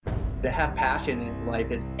To have passion in life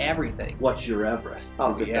is everything. What's your Everest? Oh,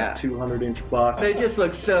 Is it yeah. that 200-inch box? They just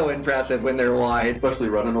look so impressive when they're wide. Especially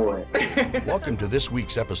running away. Welcome to this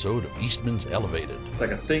week's episode of Eastman's Elevated. It's like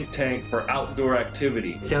a think tank for outdoor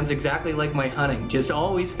activity. Sounds exactly like my hunting. Just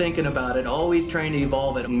always thinking about it, always trying to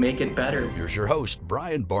evolve it and make it better. Here's your host,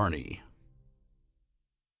 Brian Barney.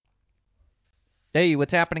 Hey,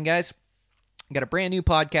 what's happening, guys? Got a brand new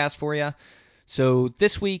podcast for you. So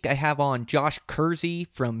this week I have on Josh Kersey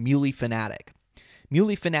from Muley Fanatic.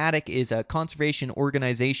 Muley Fanatic is a conservation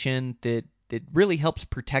organization that really helps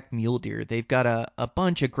protect mule deer. They've got a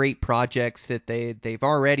bunch of great projects that they've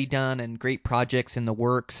already done and great projects in the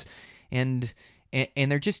works, and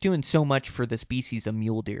they're just doing so much for the species of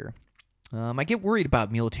mule deer. I get worried about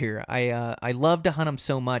mule deer. I love to hunt them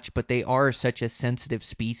so much, but they are such a sensitive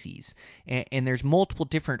species, and there's multiple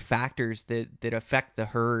different factors that affect the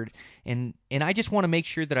herd, and I just want to make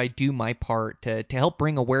sure that I do my part to help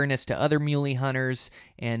bring awareness to other muley hunters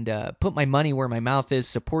and put my money where my mouth is,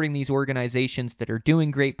 supporting these organizations that are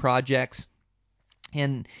doing great projects.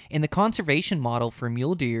 And in the conservation model for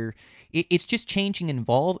mule deer, it's just changing and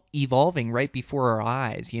evolving right before our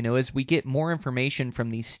eyes. You know, as we get more information from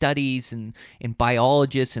these studies and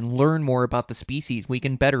biologists and learn more about the species, we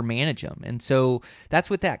can better manage them. And so that's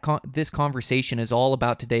what this conversation is all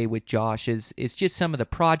about today with Josh. Is just some of the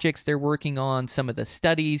projects they're working on, some of the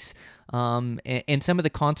studies, and some of the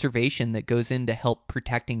conservation that goes into help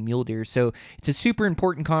protecting mule deer. So it's a super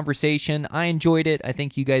important conversation. I enjoyed it. I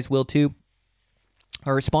think you guys will too.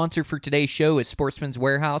 Our sponsor for today's show is Sportsman's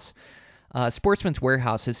Warehouse. Sportsman's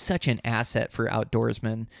Warehouse is such an asset for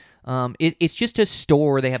outdoorsmen. It's just a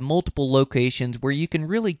store. They have multiple locations where you can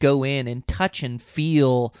really go in and touch and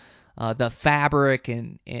feel the fabric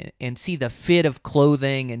and see the fit of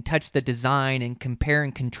clothing and touch the design and compare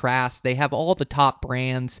and contrast. They have all the top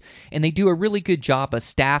brands, and they do a really good job of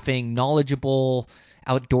staffing knowledgeable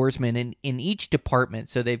outdoorsmen in each department.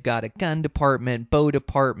 So they've got a gun department, bow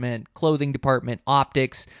department, clothing department,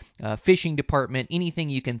 optics, fishing department, anything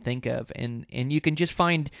you can think of. And you can just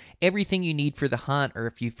find everything you need for the hunt, or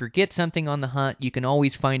if you forget something on the hunt, you can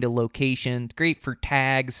always find a location. It's great for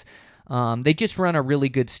tags. They just run a really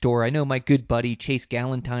good store. I know my good buddy Chase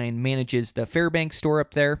Galentine manages the Fairbanks store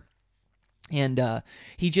up there. And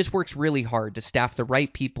he just works really hard to staff the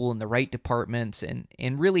right people in the right departments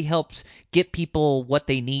and really helps get people what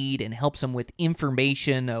they need and helps them with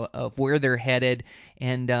information of where they're headed.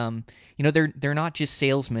 And, they're not just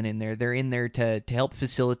salesmen in there. They're in there to help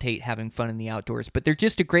facilitate having fun in the outdoors. But they're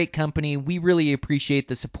just a great company. We really appreciate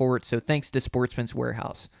the support. So thanks to Sportsman's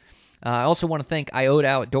Warehouse. I also want to thank Iota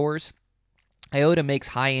Outdoors. Iota makes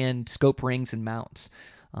high-end scope rings and mounts.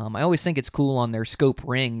 I always think it's cool on their scope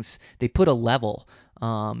rings. They put a level,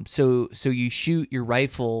 so you shoot your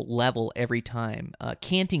rifle level every time.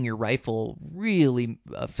 Canting your rifle really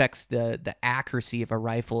affects the accuracy of a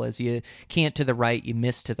rifle. As you cant to the right, you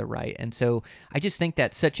miss to the right, and so I just think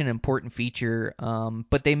that's such an important feature.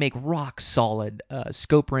 But they make rock solid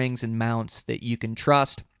scope rings and mounts that you can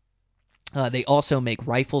trust. They also make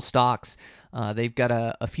rifle stocks. They've got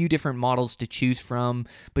a few different models to choose from,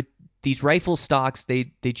 but these rifle stocks,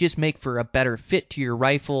 they just make for a better fit to your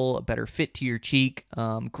rifle, a better fit to your cheek.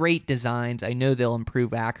 Great designs. I know they'll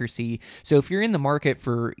improve accuracy. So if you're in the market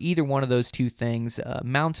for either one of those two things,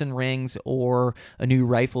 mounts and rings or a new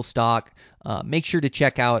rifle stock, make sure to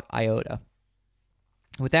check out Iota.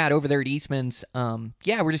 With that, over there at Eastman's,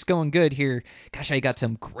 we're just going good here. Gosh, I got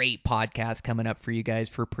some great podcasts coming up for you guys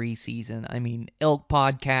for preseason. I mean, elk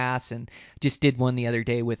podcasts, and just did one the other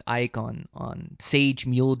day with Ike on sage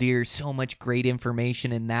mule deer. So much great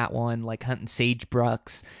information in that one, like hunting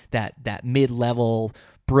sagebrucks, that mid-level,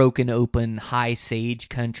 broken open, high sage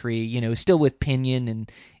country, still with pinyon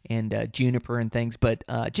and juniper and things, but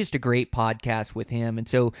just a great podcast with him. And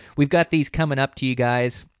so we've got these coming up to you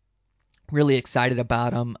guys. Really excited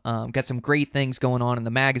about them. Got some great things going on in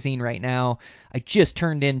the magazine right now. I just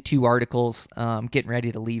turned in 2 articles. Getting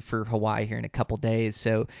ready to leave for Hawaii here in a couple days.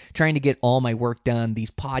 So trying to get all my work done.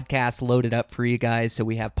 These podcasts loaded up for you guys. So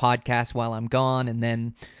we have podcasts while I'm gone. And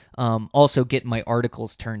then also getting my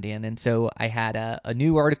articles turned in. And so I had a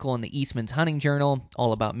new article in the Eastman's Hunting Journal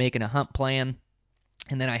all about making a hunt plan.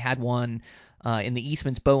 And then I had one in the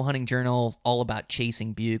Eastman's Bow Hunting Journal, all about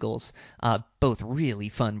chasing bugles. Both really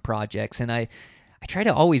fun projects, and I try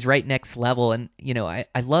to always write next level, and I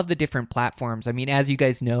love the different platforms. I mean, as you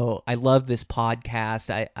guys know, I love this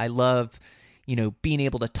podcast. I love being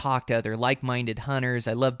able to talk to other like-minded hunters.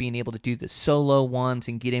 I love being able to do the solo ones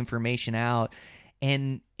and get information out,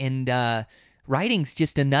 and writing's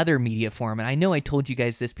just another media form. And I know I told you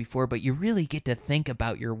guys this before, but you really get to think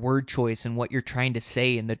about your word choice and what you're trying to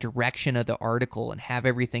say and the direction of the article and have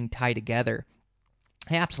everything tie together.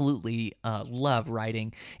 I absolutely love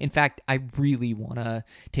writing. In fact, I really want to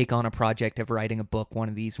take on a project of writing a book one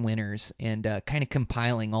of these winters and kind of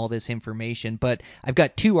compiling all this information. But I've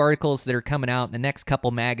got 2 articles that are coming out in the next couple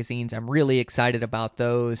magazines. I'm really excited about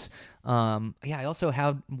those. I also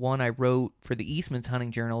have one I wrote for the Eastman's Hunting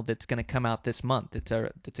Journal that's going to come out this month.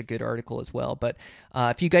 That's a good article as well. But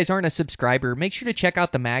if you guys aren't a subscriber, make sure to check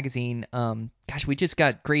out the magazine. We just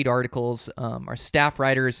got great articles. Our staff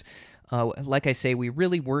writers, like I say, we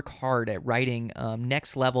really work hard at writing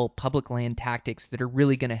next level public land tactics that are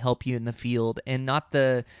really going to help you in the field, and not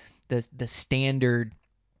the standard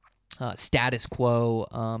status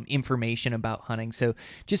quo information about hunting. So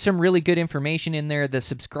just some really good information in there. The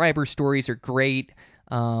subscriber stories are great.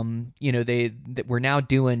 We're now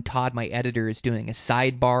doing, Todd, my editor, is doing a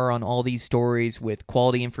sidebar on all these stories with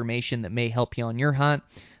quality information that may help you on your hunt.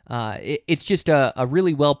 It's just a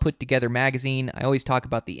really well put together magazine. I always talk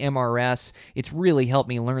about the MRS. It's really helped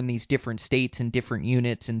me learn these different states and different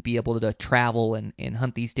units and be able to travel and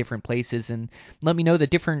hunt these different places and let me know the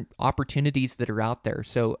different opportunities that are out there.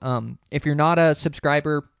 So if you're not a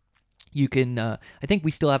subscriber, you can, I think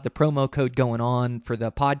we still have the promo code going on for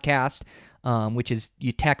the podcast, which is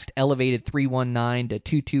you text Elevated 319 to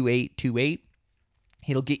 22828.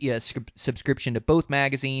 It'll get you a subscription to both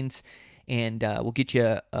magazines. And we'll get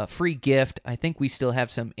you a free gift. I think we still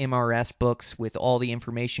have some MRS books with all the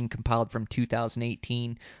information compiled from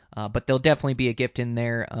 2018, but there'll definitely be a gift in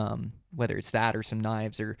there, whether it's that or some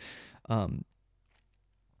knives or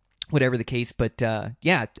whatever the case. But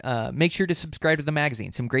make sure to subscribe to the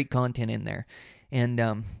magazine. Some great content in there.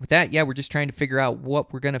 And with that, we're just trying to figure out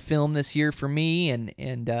what we're going to film this year for me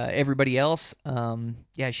and everybody else.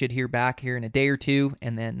 I should hear back here in a day or two,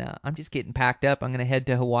 and then I'm just getting packed up. I'm going to head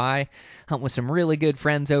to Hawaii, hunt with some really good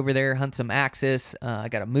friends over there, hunt some axis. I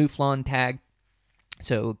got a mouflon tag,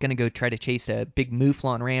 so going to go try to chase a big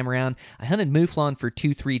mouflon ram around. I hunted mouflon for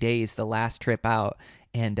 2-3 days the last trip out,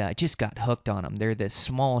 and just got hooked on them. They're this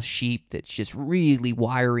small sheep that's just really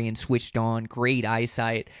wiry and switched on, great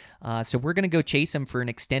eyesight. So we're going to go chase them for an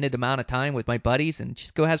extended amount of time with my buddies and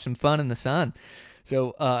just go have some fun in the sun.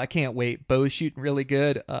 So I can't wait. Bow's shooting really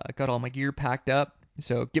good. I got all my gear packed up.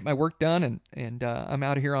 So get my work done, and I'm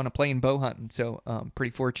out of here on a plane bow hunting. So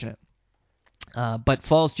pretty fortunate. But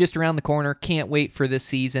fall's just around the corner. Can't wait for this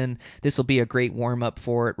season. This will be a great warm-up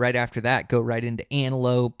for it. Right after that, go right into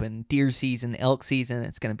antelope and deer season, elk season.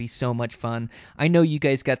 It's going to be so much fun. I know you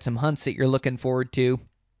guys got some hunts that you're looking forward to.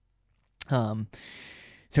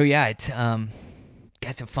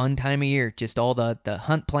 It's a fun time of year. Just all the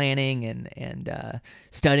hunt planning and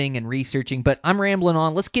studying and researching. But I'm rambling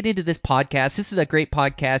on. Let's get into this podcast. This is a great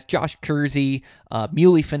podcast. Josh Kersey,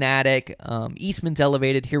 Muley Fanatic, Eastman's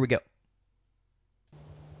Elevated. Here we go.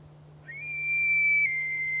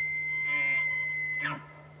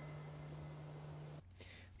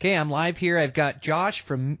 Okay, I'm live here. I've got Josh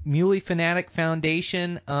from Muley Fanatic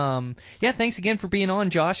Foundation. Thanks again for being on,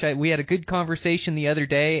 Josh. We had a good conversation the other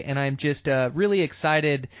day, and I'm just really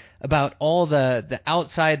excited about all the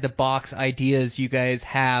outside-the-box ideas you guys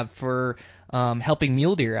have for helping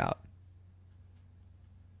mule deer out.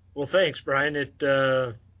 Well, thanks, Brian.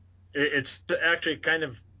 It's actually kind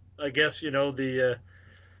of, I guess, the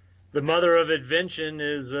mother of invention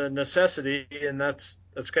is a necessity, and that's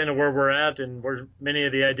kind of where we're at, and where many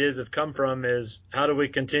of the ideas have come from is how do we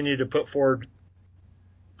continue to put forth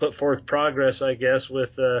progress, I guess,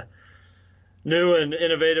 with new and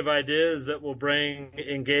innovative ideas that will bring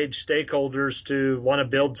engaged stakeholders to want to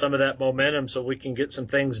build some of that momentum so we can get some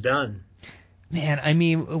things done. Man, I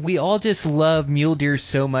mean, we all just love mule deer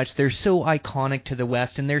so much. They're so iconic to the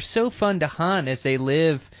West, and they're so fun to hunt as they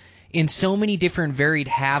live in so many different varied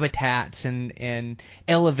habitats and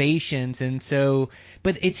elevations. And so,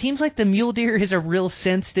 but it seems like the mule deer is a real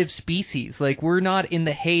sensitive species. Like, we're not in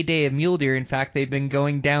the heyday of mule deer. In fact, they've been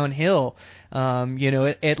going downhill,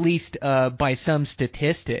 at least by some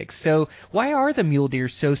statistics. So why are the mule deer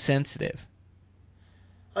so sensitive?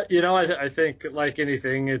 I think, like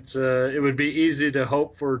anything, it would be easy to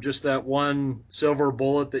hope for just that one silver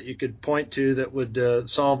bullet that you could point to that would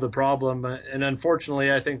solve the problem. And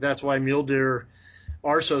unfortunately, I think that's why mule deer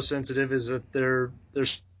are so sensitive, is that they're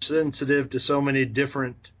sensitive to so many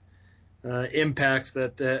different impacts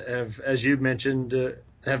that have, as you mentioned,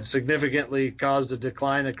 have significantly caused a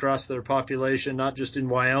decline across their population, not just in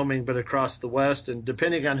Wyoming, but across the West. And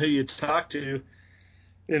depending on who you talk to,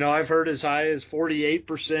 I've heard as high as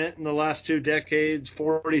 48% in the last 2 decades.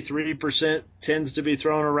 43% tends to be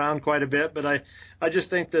thrown around quite a bit. But I just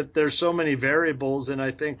think that there's so many variables, and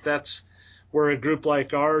I think that's where a group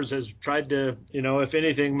like ours has tried to, if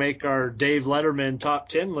anything, make our Dave Letterman top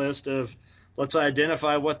 10 list of let's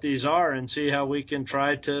identify what these are and see how we can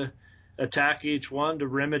try to attack each one to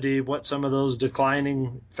remedy what some of those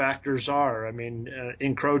declining factors are. I mean,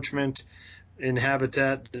 encroachment in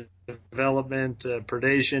habitat development,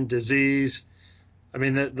 predation, disease. I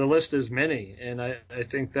mean, the list is many, and I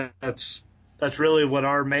think that's really what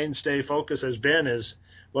our mainstay focus has been is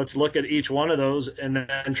let's look at each one of those and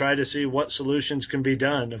then try to see what solutions can be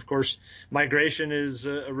done. Of course, migration is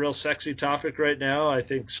a real sexy topic right now. I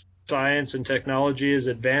think science and technology is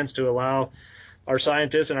advanced to allow our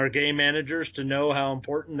scientists and our game managers to know how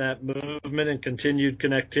important that movement and continued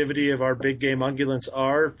connectivity of our big game ungulates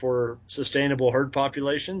are for sustainable herd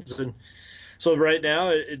populations. And so right now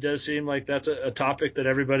it does seem like that's a topic that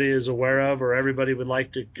everybody is aware of or everybody would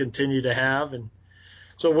like to continue to have. And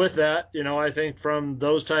so with that, I think from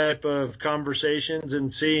those type of conversations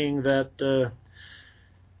and seeing that,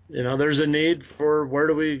 there's a need for where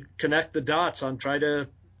do we connect the dots on try to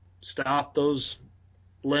stop those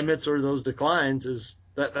limits or those declines is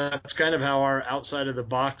that's kind of how our outside of the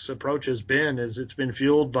box approach has been is it's been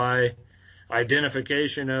fueled by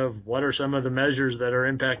identification of what are some of the measures that are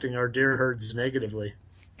impacting our deer herds negatively.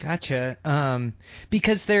 Gotcha.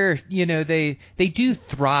 Because they're, they do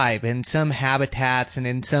thrive in some habitats and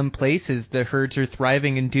in some places the herds are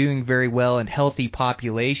thriving and doing very well in healthy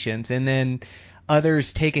populations. And then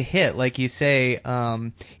others take a hit, like you say.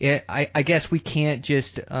 I guess we can't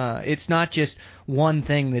just. It's not just one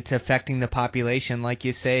thing that's affecting the population, like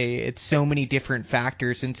you say. It's so many different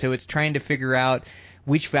factors, and so it's trying to figure out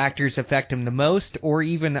which factors affect them the most, or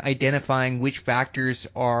even identifying which factors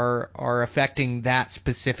are affecting that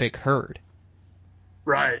specific herd.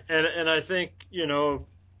 Right, and I think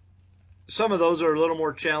some of those are a little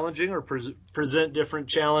more challenging or present different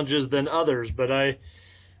challenges than others, but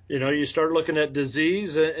you start looking at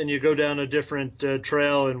disease and you go down a different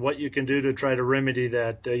trail and what you can do to try to remedy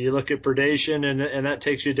that. You look at predation and that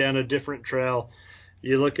takes you down a different trail.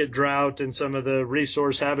 You look at drought and some of the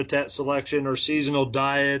resource habitat selection or seasonal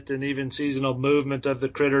diet and even seasonal movement of the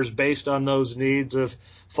critters based on those needs of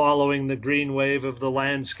following the green wave of the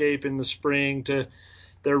landscape in the spring to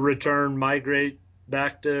their return, migrate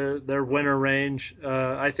back to their winter range.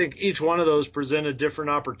 I think each one of those present a different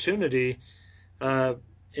opportunity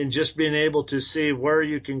in just being able to see where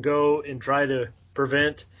you can go and try to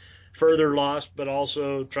prevent further loss, but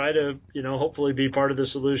also try to, hopefully be part of the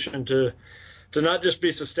solution to not just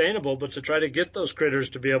be sustainable, but to try to get those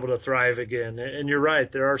critters to be able to thrive again. And you're right,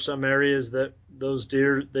 there are some areas that those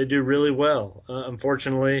deer, they do really well.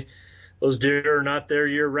 Unfortunately, those deer are not there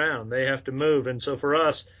year round. They have to move. And so for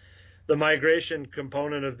us, the migration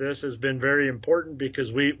component of this has been very important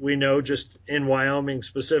because we know just in Wyoming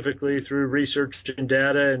specifically through research and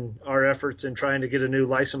data and our efforts in trying to get a new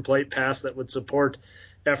license plate passed that would support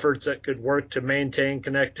efforts that could work to maintain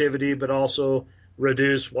connectivity but also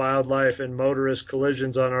reduce wildlife and motorist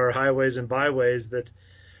collisions on our highways and byways, that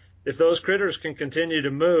if those critters can continue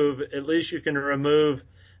to move, at least you can remove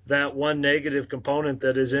that one negative component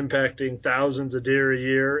that is impacting thousands of deer a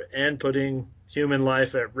year and putting human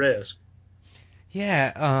life at risk.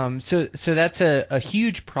 Yeah, so that's a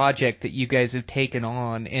huge project that you guys have taken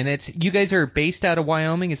on, and you guys are based out of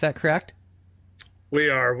Wyoming, is that correct? We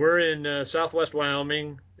are. We're in southwest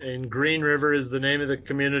Wyoming, and Green River is the name of the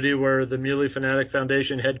community where the Muley Fanatic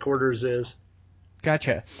Foundation headquarters is.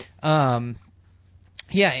 Gotcha.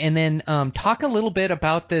 Yeah, and then talk a little bit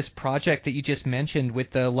about this project that you just mentioned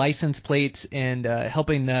with the license plates and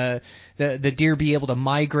helping the deer be able to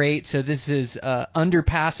migrate. So this is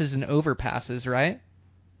underpasses and overpasses, right?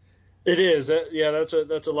 It is. Yeah, that's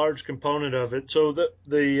a large component of it. So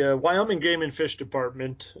the Wyoming Game and Fish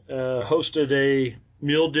Department hosted a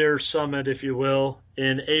mule deer summit, if you will,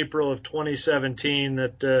 in April of 2017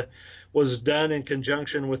 that was done in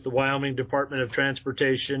conjunction with the Wyoming Department of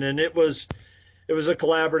Transportation, and it was a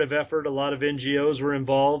collaborative effort. A lot of NGOs were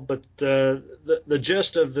involved, but the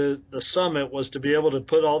gist of the summit was to be able to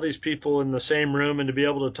put all these people in the same room and to be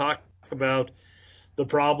able to talk about the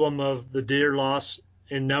problem of the deer loss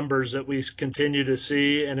in numbers that we continue to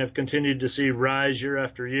see and have continued to see rise year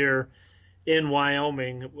after year in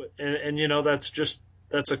Wyoming. And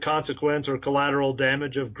that's a consequence or collateral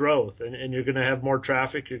damage of growth. And you're going to have more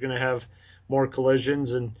traffic. You're going to have more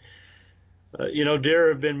collisions. And deer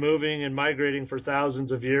have been moving and migrating for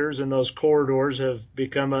thousands of years, and those corridors have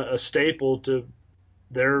become a staple to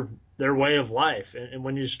their way of life. And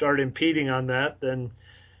when you start impeding on that, then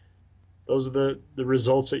those are the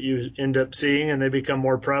results that you end up seeing, and they become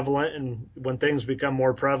more prevalent. And when things become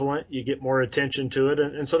more prevalent, you get more attention to it.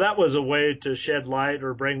 And so that was a way to shed light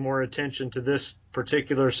or bring more attention to this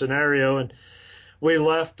particular scenario. And we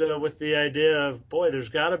left with the idea of, boy, there's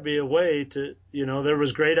got to be a way to, there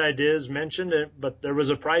was great ideas mentioned, but there was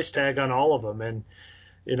a price tag on all of them. And,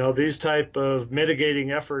 these type of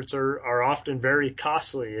mitigating efforts are often very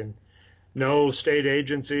costly, and no state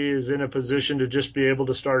agency is in a position to just be able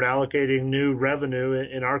to start allocating new revenue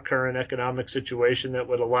in our current economic situation that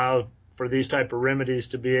would allow for these type of remedies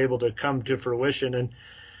to be able to come to fruition. And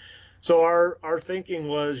so our thinking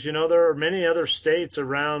was, there are many other states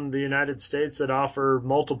around the United States that offer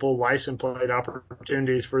multiple license plate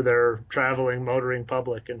opportunities for their traveling, motoring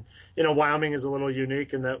public. And, Wyoming is a little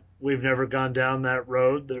unique in that we've never gone down that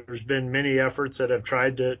road. There's been many efforts that have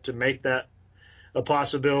tried to make that a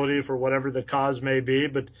possibility for whatever the cause may be.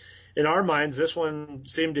 But in our minds, this one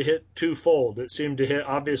seemed to hit twofold. It seemed to hit,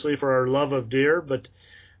 obviously, for our love of deer, but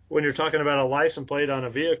when you're talking about a license plate on a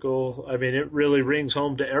vehicle, I mean, it really rings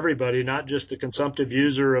home to everybody, not just the consumptive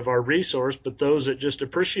user of our resource, but those that just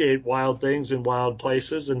appreciate wild things in wild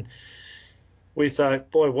places. And we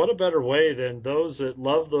thought, boy, what a better way than those that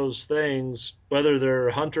love those things, whether they're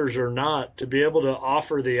hunters or not, to be able to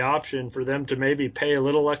offer the option for them to maybe pay a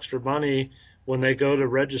little extra money when they go to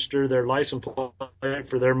register their license plate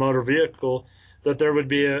for their motor vehicle, that there would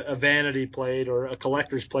be a vanity plate or a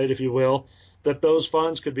collector's plate, if you will, that those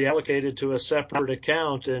funds could be allocated to a separate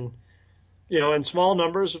account. And, in small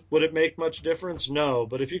numbers, would it make much difference? No.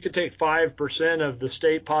 But if you could take 5% of the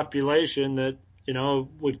state population that,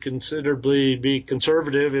 would considerably be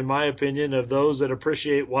conservative, in my opinion, of those that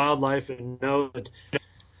appreciate wildlife and know that,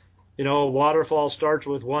 a waterfall starts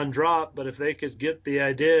with one drop, but if they could get the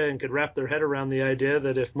idea and could wrap their head around the idea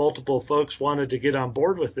that if multiple folks wanted to get on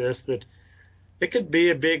board with this, that it could be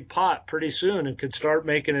a big pot pretty soon and could start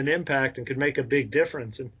making an impact and could make a big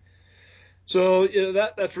difference. And so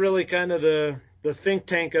that's really kind of the think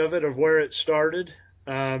tank of it, of where it started.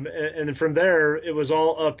 And from there, it was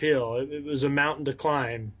all uphill. It was a mountain to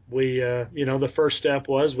climb. We, the first step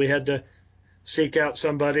was we had to seek out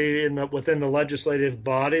somebody within the legislative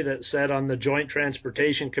body that sat on the Joint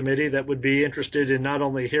Transportation Committee that would be interested in not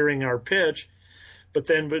only hearing our pitch, but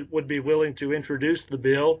then would be willing to introduce the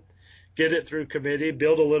bill, get it through committee,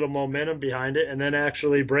 build a little momentum behind it, and then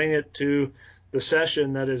actually bring it to the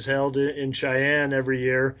session that is held in Cheyenne every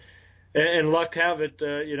year. And luck have it,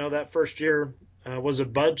 that first year was a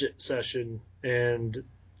budget session. And,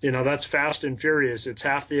 that's fast and furious. It's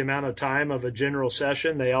half the amount of time of a general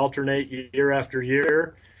session. They alternate year after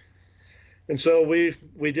year. And so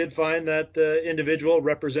we did find that individual,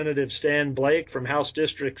 Representative Stan Blake from House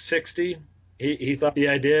District 60. He thought the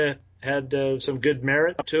idea had some good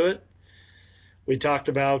merit to it. We talked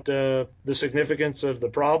about the significance of the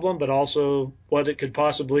problem, but also what it could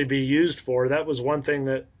possibly be used for. That was one thing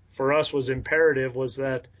that for us was imperative, was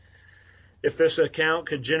that if this account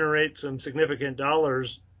could generate some significant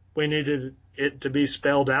dollars, we needed it to be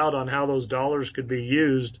spelled out on how those dollars could be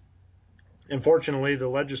used. And fortunately, the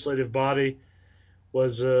legislative body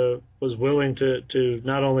was willing to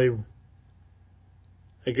not only,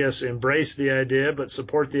 I guess, embrace the idea, but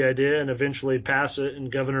support the idea and eventually pass it.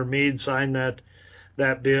 And Governor Meade signed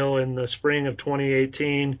that bill in the spring of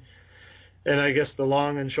 2018. And I guess the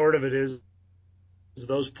long and short of it is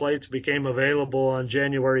those plates became available on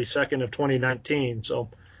January 2nd of 2019. So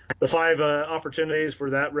the 5 opportunities for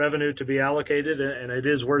that revenue to be allocated, and it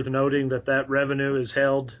is worth noting that revenue is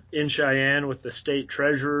held in Cheyenne with the state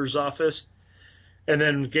treasurer's office. And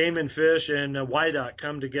then Game and Fish and WYDOT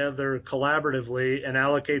come together collaboratively and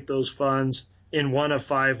allocate those funds in one of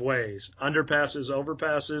 5 ways: underpasses,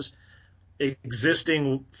 overpasses,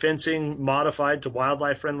 existing fencing modified to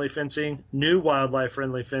wildlife-friendly fencing, new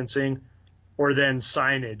wildlife-friendly fencing, or then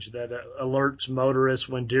signage that alerts motorists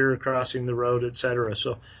when deer are crossing the road, etc.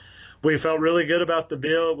 So we felt really good about the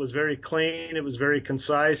bill. It was very clean. It was very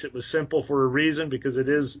concise. It was simple for a reason, because it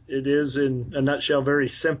is in a nutshell very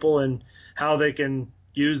simple in how they can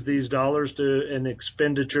use these dollars to an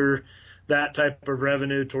expenditure, that type of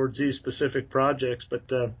revenue towards these specific projects. But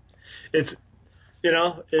it's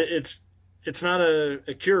not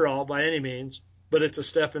a cure-all by any means, but it's a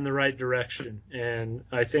step in the right direction. And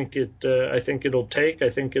I think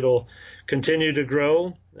it'll continue to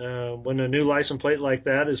grow. When a new license plate like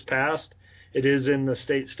that is passed, it is in the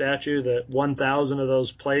state statute that 1,000 of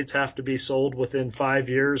those plates have to be sold within 5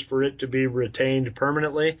 years for it to be retained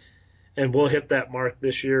permanently. And we'll hit that mark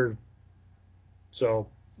this year. So.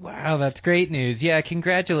 Wow, that's great news. Yeah,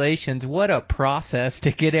 congratulations. What a process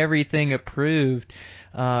to get everything approved.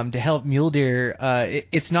 to help mule deer.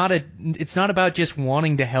 It's not about just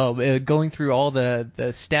wanting to help. Going through all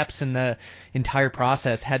the steps and the entire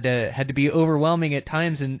process had to be overwhelming at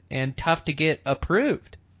times and tough to get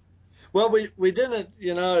approved. Well, we didn't,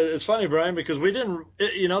 it's funny, Brian, because we didn't,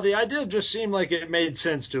 the idea just seemed like it made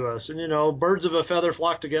sense to us. And, birds of a feather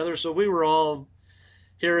flock together. So we were all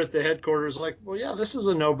here at the headquarters like, well, yeah, this is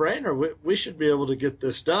a no-brainer. We should be able to get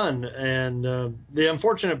this done. And the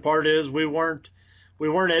unfortunate part is we weren't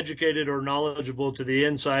educated or knowledgeable to the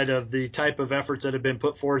inside of the type of efforts that have been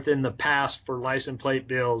put forth in the past for license plate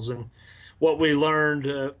bills. And what we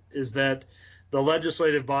learned is that the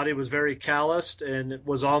legislative body was very calloused, and it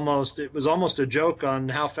was almost a joke on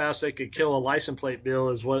how fast they could kill a license plate bill,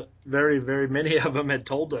 is what very, very many of them had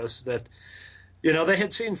told us. That they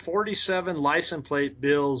had seen 47 license plate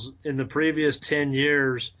bills in the previous 10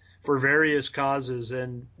 years for various causes,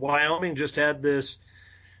 and Wyoming just had this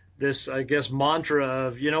I guess mantra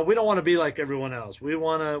of we don't want to be like everyone else.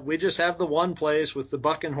 We just have the one place with the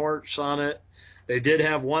buck and horse on it. They did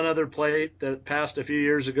have one other plate that passed a few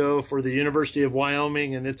years ago for the University of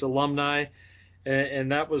Wyoming and its alumni.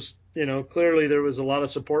 And that was, clearly there was a lot of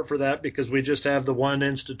support for that because we just have the one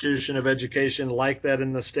institution of education like that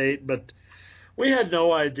in the state. But we had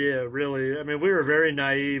no idea, really. I mean, we were very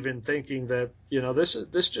naive in thinking that,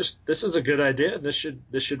 this is a good idea. This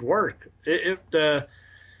should work.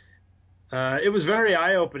 It was very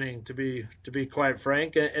eye-opening, to be quite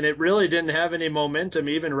frank, and it really didn't have any momentum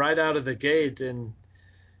even right out of the gate. And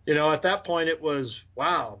at that point it was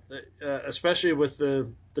wow, especially with the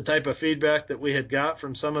type of feedback that we had got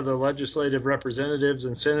from some of the legislative representatives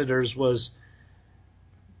and senators, was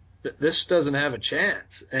that this doesn't have a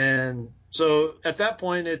chance. And so at that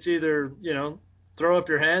point it's either throw up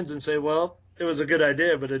your hands and say, well, it was a good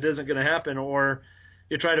idea, but it isn't going to happen, or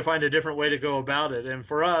you try to find a different way to go about it. And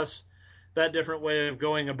for us, that different way of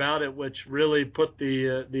going about it, which really put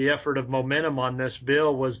the effort of momentum on this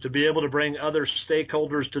bill, was to be able to bring other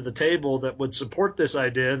stakeholders to the table that would support this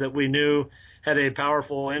idea, that we knew had a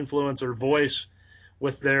powerful influence or voice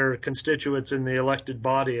with their constituents in the elected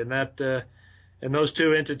body. And that and those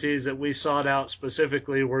two entities that we sought out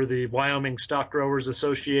specifically were the Wyoming Stock Growers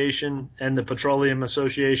Association and the Petroleum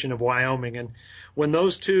Association of Wyoming. And when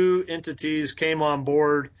those two entities came on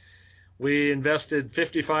board, we invested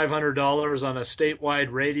 $5,500 on a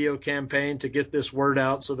statewide radio campaign to get this word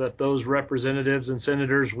out so that those representatives and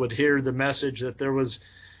senators would hear the message that there was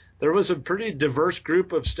a pretty diverse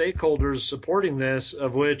group of stakeholders supporting this,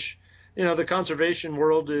 of which, the conservation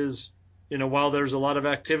world is, while there's a lot of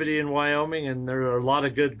activity in Wyoming and there are a lot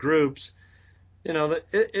of good groups,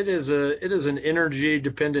 it is an energy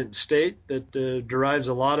dependent state that derives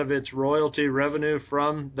a lot of its royalty revenue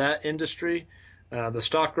from that industry. The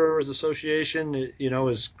Stock Growers Association,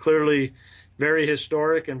 is clearly very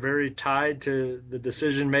historic and very tied to the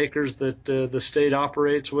decision makers that the state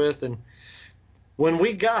operates with. And when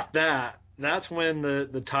we got that, that's when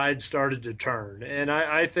the tide started to turn. And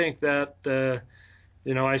I think that,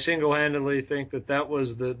 I single-handedly think that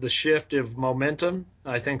was the shift of momentum.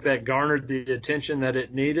 I think that garnered the attention that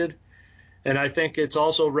it needed. And I think it's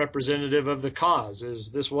also representative of the cause.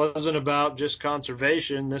 This wasn't about just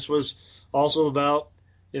conservation. This was also about,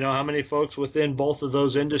 how many folks within both of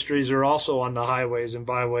those industries are also on the highways and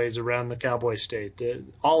byways around the cowboy state,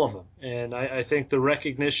 all of them. And I think the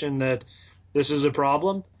recognition that this is a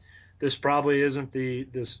problem, this probably isn't the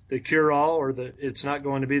cure-all, or it's not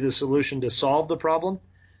going to be the solution to solve the problem,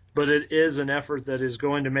 but it is an effort that is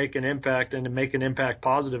going to make an impact, and to make an impact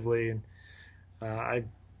positively. And I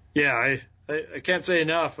can't say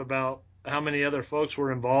enough about how many other folks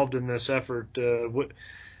were involved in this effort.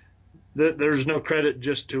 There's no credit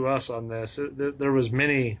just to us on this. There was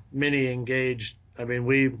many engaged. I mean,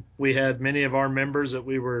 we had many of our members that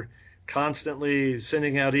we were constantly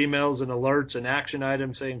sending out emails and alerts and action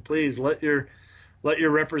items saying, please let your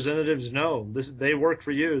representatives know they work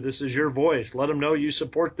for you. This is your voice. Let them know you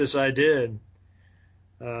support this idea.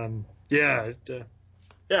 It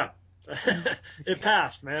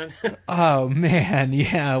passed, man. Oh man,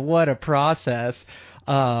 yeah, what a process.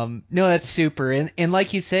 No, that's super. And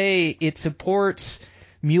like you say, it supports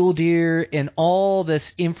mule deer and all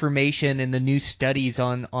this information and the new studies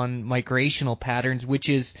on migrational patterns, which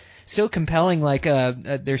is so compelling. Like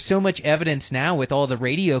there's so much evidence now with all the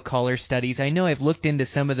radio collar studies. I know I've looked into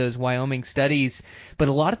some of those Wyoming studies, but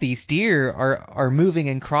a lot of these deer are moving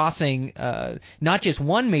and crossing not just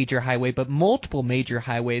one major highway, but multiple major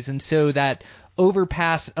highways. And so that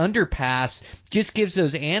underpass just gives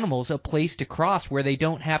those animals a place to cross where they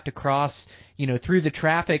don't have to cross, through the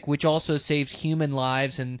traffic, which also saves human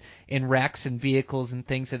lives and wrecks and vehicles and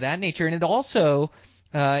things of that nature. And it also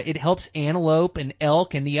It helps antelope and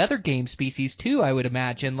elk and the other game species too, I would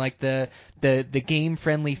imagine. Like the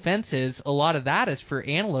game-friendly fences, a lot of that is for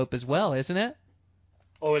antelope as well, isn't it?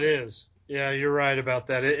 Oh, it is. Yeah, you're right about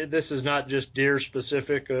that. This is not just deer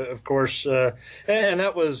specific, of course, and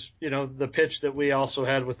that was, the pitch that we also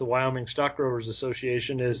had with the Wyoming Stock Growers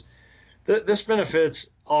Association is this benefits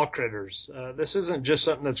all critters. This isn't just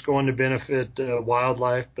something that's going to benefit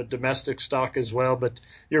wildlife, but domestic stock as well. But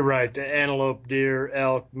you're right, the antelope, deer,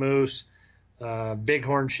 elk, moose,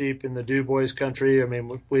 bighorn sheep in the Du Bois country. I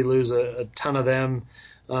mean, we lose a ton of them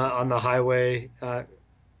on the highway.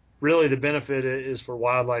 Really, the benefit is for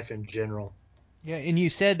wildlife in general. Yeah, and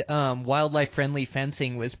you said wildlife-friendly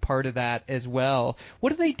fencing was part of that as well.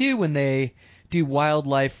 What do they do when they do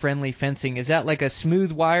wildlife-friendly fencing? Is that like a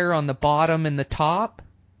smooth wire on the bottom and the top?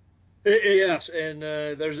 Yes, and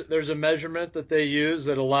there's a measurement that they use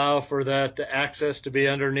that allow for that access to be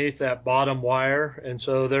underneath that bottom wire, and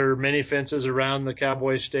so there are many fences around the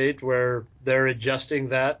Cowboy State where they're adjusting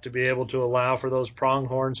that to be able to allow for those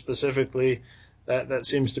pronghorns specifically. That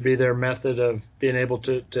seems to be their method of being able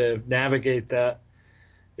to navigate that.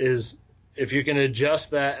 Is if you can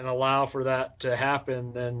adjust that and allow for that to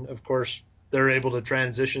happen, then of course they're able to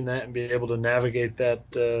transition that and be able to navigate that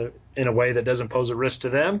in a way that doesn't pose a risk to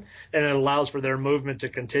them, and it allows for their movement to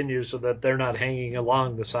continue so that they're not hanging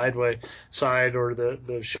along the side or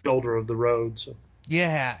the shoulder of the road. So.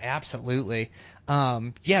 Yeah, absolutely.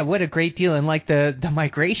 Yeah, what a great deal. And like the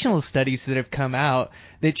migrational studies that have come out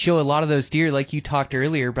that show a lot of those deer, like you talked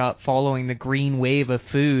earlier about following the green wave of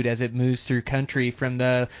food as it moves through country from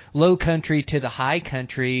the low country to the high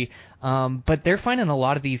country. But they're finding a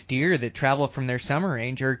lot of these deer that travel from their summer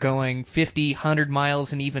range are going 50, 100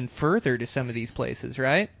 miles and even further to some of these places,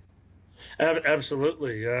 right?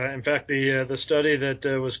 Absolutely. In fact, the study that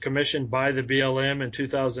was commissioned by the BLM in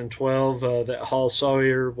 2012 that Hall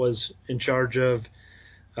Sawyer was in charge of,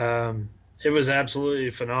 it was absolutely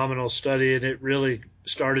a phenomenal study, and it really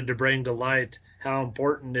started to bring to light how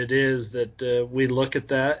important it is that we look at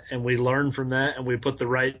that and we learn from that and we put the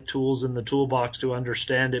right tools in the toolbox to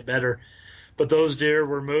understand it better. But those deer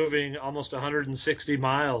were moving almost 160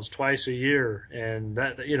 miles twice a year, and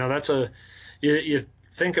that's you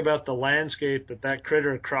think about the landscape that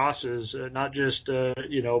critter crosses, not just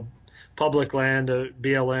public land,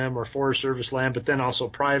 BLM or Forest Service land, but then also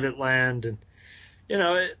private land, and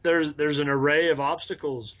there's an array of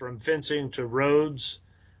obstacles from fencing to roads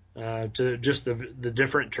to just the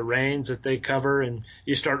different terrains that they cover, and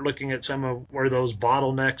you start looking at some of where those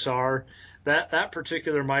bottlenecks are. That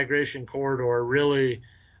particular migration corridor really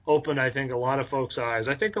opened, I think, a lot of folks' eyes.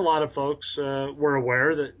 I think a lot of folks were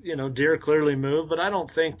aware that deer clearly move, but I don't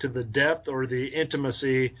think to the depth or the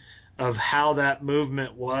intimacy of how that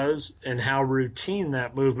movement was and how routine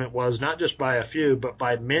that movement was, not just by a few, but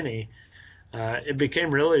by many. It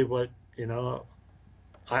became really what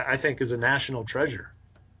I think is a national treasure.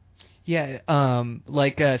 Yeah,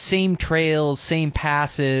 same trails, same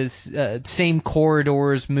passes, same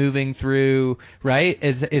corridors moving through, right?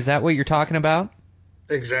 Is that what you're talking about?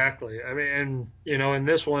 Exactly. I mean, and in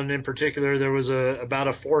this one in particular, there was about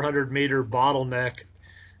a 400-meter bottleneck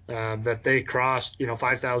that they crossed.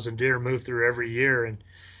 5,000 deer move through every year, and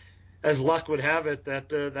as luck would have it,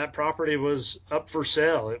 that property was up for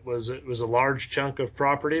sale. It was a large chunk of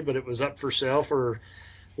property, but it was up for sale for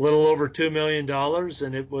a little over $2 million,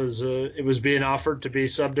 and it was being offered to be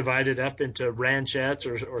subdivided up into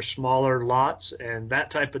ranchettes or smaller lots, and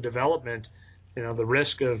that type of development. The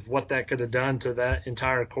risk of what that could have done to that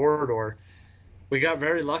entire corridor. We got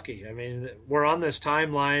very lucky. I mean, we're on this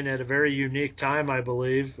timeline at a very unique time, I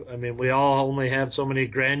believe. I mean, we all only have so many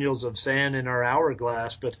granules of sand in our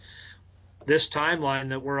hourglass, but this timeline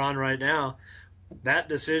that we're on right now, that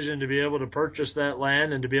decision to be able to purchase that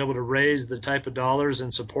land and to be able to raise the type of dollars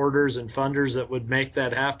and supporters and funders that would make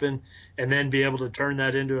that happen, and then be able to turn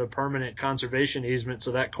that into a permanent conservation easement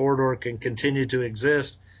so that corridor can continue to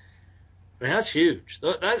exist. I mean, that's huge.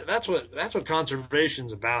 That's what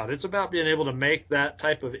conservation's about. It's about being able to make that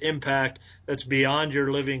type of impact that's beyond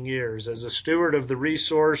your living years as a steward of the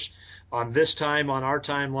resource on our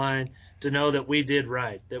timeline, to know that we did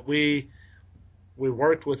right, that we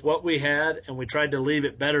worked with what we had and we tried to leave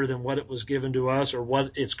it better than what it was given to us or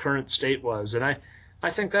what its current state was. And I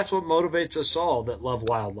think that's what motivates us all that love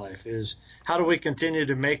wildlife, is how do we continue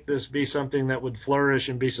to make this be something that would flourish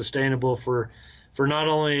and be sustainable for not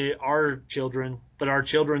only our children, but our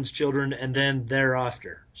children's children and then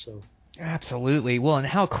thereafter. So Absolutely. Well, and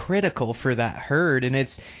how critical for that herd. And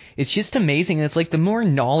it's just amazing. It's like the more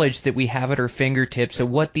knowledge that we have at our fingertips of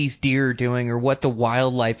what these deer are doing or what the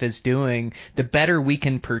wildlife is doing, the better we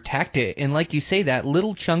can protect it. And like you say, that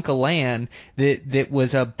little chunk of land that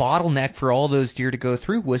was a bottleneck for all those deer to go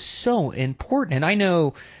through was so important. And I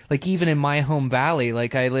know, like, even in my home valley,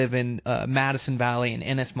 like I live in Madison Valley in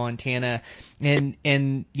Ennis, Montana,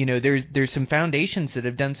 and you know, there's some foundations that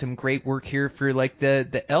have done some great work here for like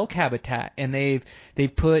the elk habitat, and they've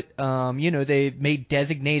put you know, they've made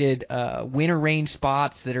designated winter range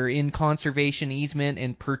spots that are in conservation easement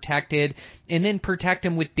and protected, and then protect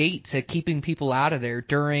them with dates at keeping people out of there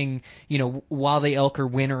during, you know, while the elk are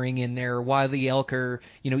wintering in there, while the elk are,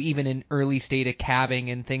 you know, even in early state of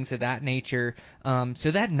calving and things of that nature.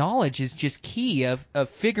 So that knowledge is just key of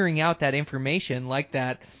figuring out that information, like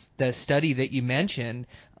the study that you mentioned,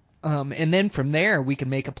 and then from there we can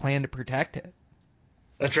make a plan to protect it.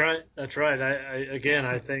 That's right. That's right.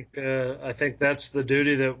 I think that's the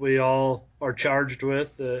duty that we all are charged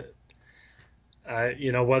with.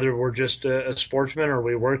 You know, whether we're just a sportsman or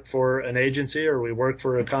we work for an agency or we work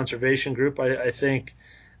for a conservation group, I think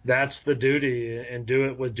that's the duty, and do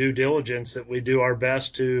it with due diligence, that we do our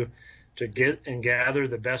best to get and gather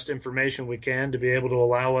the best information we can to be able to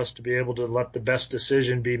allow us to be able to let the best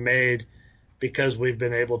decision be made, because we've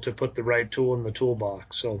been able to put the right tool in the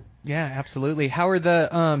toolbox. So yeah, absolutely. How are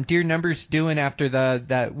the deer numbers doing after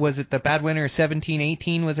that was it the bad winter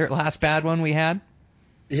 17-18 was our last bad one we had?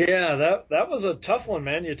 yeah, that was a tough one,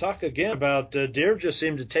 man. You talk again about deer just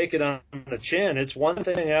seem to take it on the chin. It's one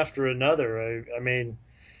thing after another. I mean,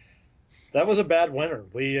 that was a bad winter.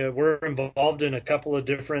 We're involved in a couple of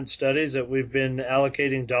different studies that we've been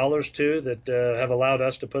allocating dollars to that have allowed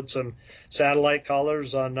us to put some satellite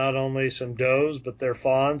collars on not only some does but their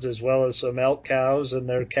fawns, as well as some elk cows and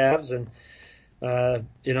their calves. And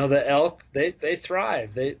you know, the elk, they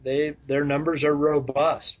thrive. Their numbers are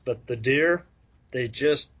robust, but the deer, they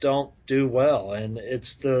just don't do well. And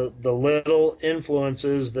it's the little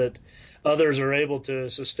influences that others are able to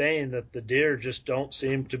sustain that the deer just don't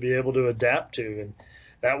seem to be able to adapt to. And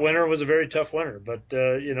that winter was a very tough winter, but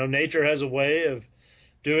you know, nature has a way of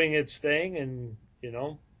doing its thing. And you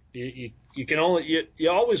know, you can only,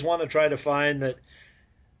 you always want to try to find that.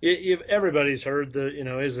 Everybody's heard the, you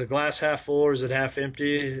know, is the glass half full or is it half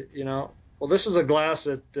empty? You know, well, this is a glass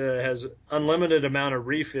that has unlimited amount of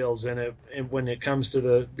refills in it when it comes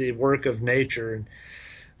to the work of nature. And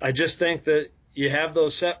I just think that you have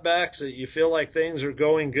those setbacks that you feel like things are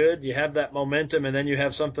going good, you have that momentum, and then you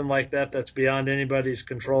have something like that that's beyond anybody's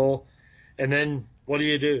control. And then what do?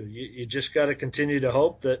 You just got to continue to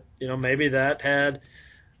hope that, you know, maybe that had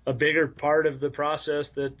a bigger part of the process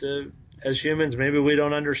that as humans, maybe we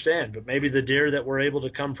don't understand, but maybe the deer that were able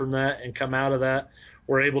to come from that and come out of that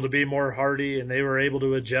were able to be more hardy, and they were able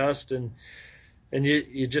to adjust. And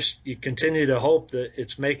you continue to hope that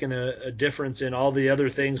it's making a difference in all the other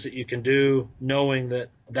things that you can do, knowing that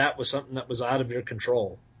that was something that was out of your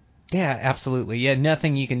control. Yeah, absolutely. Yeah,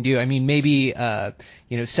 nothing you can do. I mean, maybe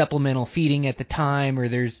you know, supplemental feeding at the time, or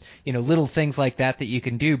there's, you know, little things like that you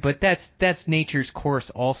can do. But that's nature's course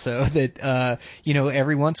also. That you know,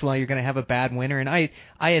 every once in a while you're going to have a bad winter, and I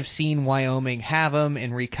have seen Wyoming have them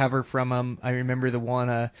and recover from them. I remember the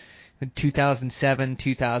one 2007,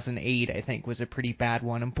 2008, I think, was a pretty bad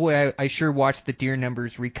one. And boy, I sure watched the deer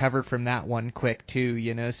numbers recover from that one quick too,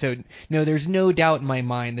 you know. So no, there's no doubt in my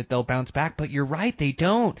mind that they'll bounce back. But you're right, they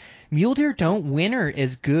don't. Mule deer don't winter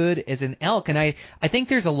as good as an elk, and I think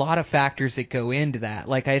there's a lot of factors that go into that.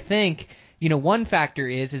 Like, I think, you know, one factor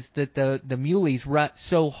is that the muleys rut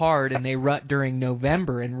so hard, and they rut during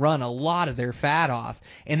November and run a lot of their fat off,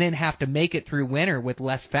 and then have to make it through winter with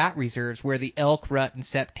less fat reserves, where the elk rut in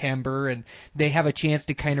September and they have a chance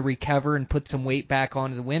to kind of recover and put some weight back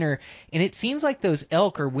onto the winter. And it seems like those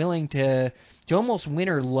elk are willing to almost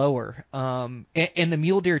winter lower, and the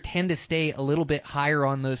mule deer tend to stay a little bit higher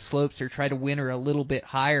on those slopes, or try to winter a little bit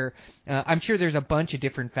higher. I'm sure there's a bunch of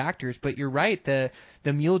different factors, but you're right, the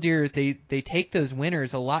mule deer, they take those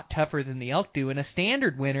winters a lot tougher than the elk do. In a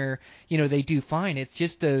standard winter, you know, they do fine. It's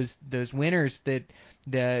just those winters that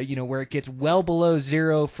you know, where it gets well below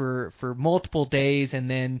zero for multiple days, and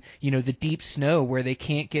then, you know, the deep snow where they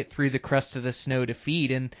can't get through the crust of the snow to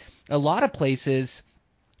feed. And a lot of places,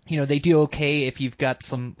 you know, they do okay if you've got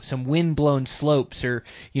some wind-blown slopes, or,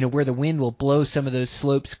 you know, where the wind will blow some of those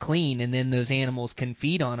slopes clean, and then those animals can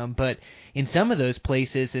feed on them. But in some of those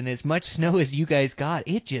places, and as much snow as you guys got,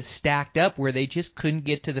 it just stacked up where they just couldn't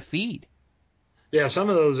get to the feed. Yeah, some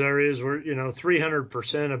of those areas were, you know,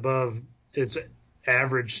 300% above its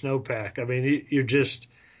average snowpack. I mean,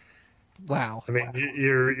 Wow. I mean,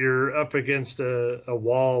 you're up against a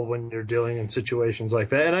wall when you're dealing in situations like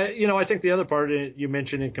that. And I think the other part you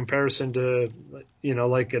mentioned in comparison to,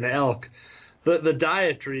 like an elk, the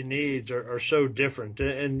dietary needs are so different.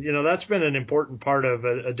 And that's been an important part of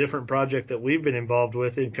a different project that we've been involved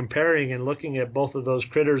with in comparing and looking at both of those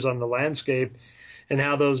critters on the landscape and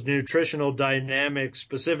how those nutritional dynamics,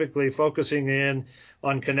 specifically focusing in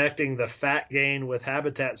on connecting the fat gain with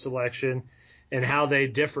habitat selection, and how they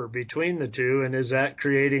differ between the two, and is that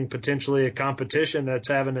creating potentially a competition that's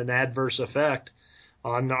having an adverse effect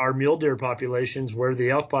on our mule deer populations, where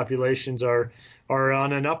the elk populations are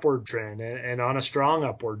on an upward trend and on a strong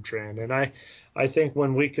upward trend. And I think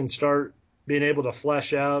when we can start being able to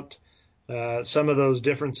flesh out some of those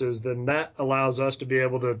differences, then that allows us to be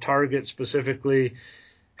able to target specifically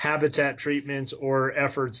habitat treatments or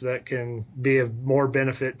efforts that can be of more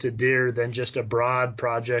benefit to deer than just a broad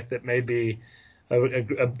project that may be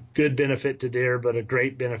a good benefit to deer, but a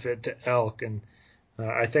great benefit to elk. And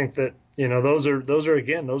I think that, those are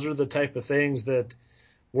the type of things that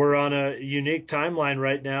we're on a unique timeline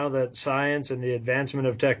right now, that science and the advancement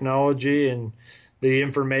of technology and the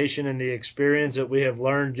information and the experience that we have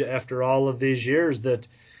learned after all of these years, that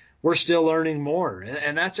we're still learning more.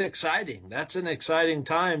 And that's exciting. That's an exciting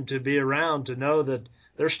time to be around, to know that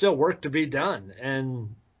there's still work to be done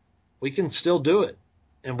and we can still do it.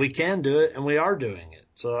 And we can do it, and we are doing it.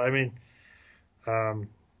 So, I mean,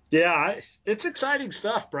 it's exciting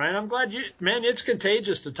stuff, Brian. I'm glad it's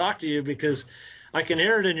contagious to talk to you, because I can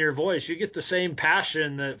hear it in your voice. You get the same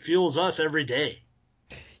passion that fuels us every day.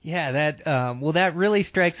 Yeah, that really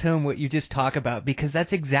strikes home what you just talk about, because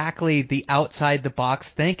that's exactly the outside the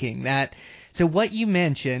box thinking. So what you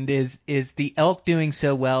mentioned is the elk doing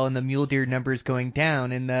so well and the mule deer numbers going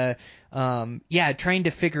down, and trying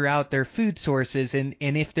to figure out their food sources and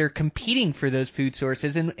if they're competing for those food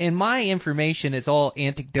sources. And my information is all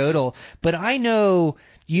anecdotal, but I know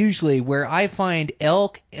usually where I find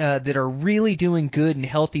elk that are really doing good in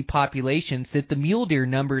healthy populations, that the mule deer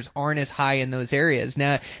numbers aren't as high in those areas.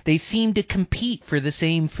 Now, they seem to compete for the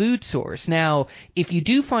same food source. Now, if you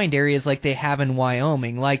do find areas like they have in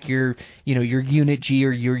Wyoming, like your Unit G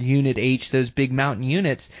or your Unit H, those big mountain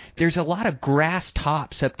units, there's a lot of grass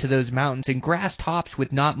tops up to those mountains, and grass tops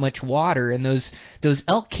with not much water, and those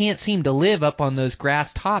elk can't seem to live up on those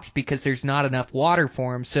grass tops because there's not enough water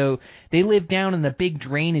for them. So they live down in the big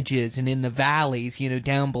drainages and in the valleys,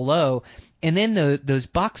 down below. And then those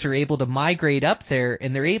bucks are able to migrate up there,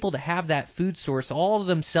 and they're able to have that food source all to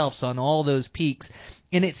themselves on all those peaks.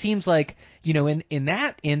 And it seems like, in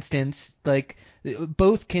that instance, like,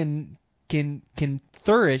 both can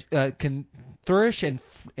flourish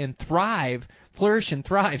and thrive. Flourish and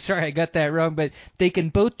thrive. Sorry, I got that wrong, but they can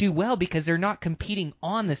both do well because they're not competing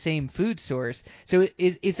on the same food source. So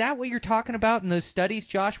is that what you're talking about in those studies,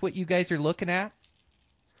 Josh, what you guys are looking at?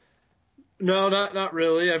 No, not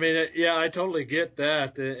really. I mean, yeah, I totally get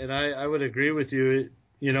that, and I would agree with you.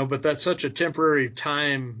 But that's such a temporary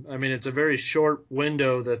time. I mean, it's a very short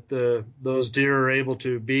window that those deer are able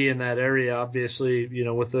to be in that area. Obviously,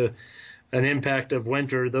 with an impact of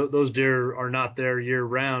winter, those deer are not there year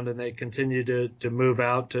round, and they continue to move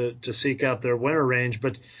out to seek out their winter range.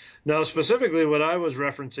 But no, specifically what I was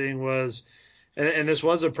referencing was, and this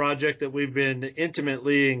was a project that we've been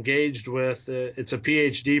intimately engaged with. It's a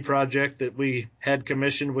PhD project that we had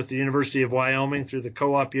commissioned with the University of Wyoming through the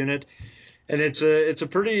co-op unit. And it's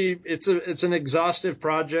an exhaustive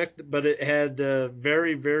project, but it had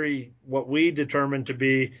very, very, what we determined to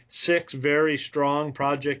be 6 very strong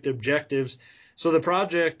project objectives. So the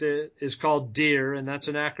project is called DEER, and that's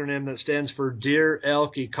an acronym that stands for Deer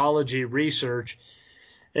Elk Ecology Research.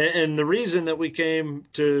 And the reason that we came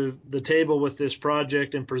to the table with this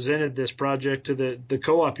project and presented this project to the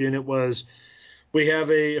co-op unit was, we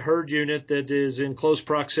have a herd unit that is in close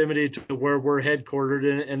proximity to where we're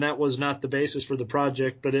headquartered, and that was not the basis for the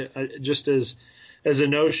project, but just as a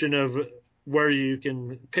notion of where you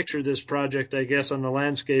can picture this project, I guess, on the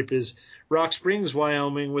landscape, is Rock Springs,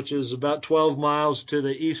 Wyoming, which is about 12 miles to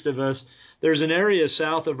the east of us. There's an area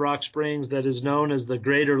south of Rock Springs that is known as the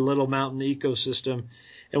Greater Little Mountain Ecosystem,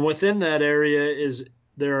 and within that area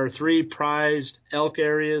there are 3 prized elk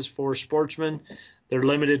areas for sportsmen. They're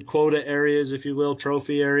limited quota areas, if you will,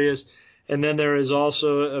 trophy areas. And then there is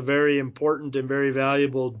also a very important and very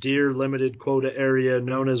valuable deer limited quota area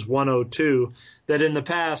known as 102 that in the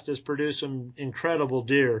past has produced some incredible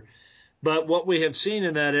deer. But what we have seen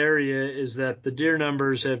in that area is that the deer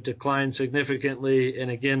numbers have declined significantly. And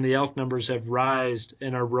again, the elk numbers have risen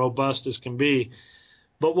and are robust as can be.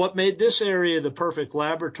 But what made this area the perfect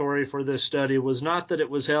laboratory for this study was not that it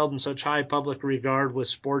was held in such high public regard, with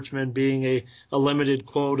sportsmen being a limited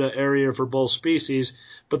quota area for both species,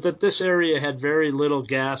 but that this area had very little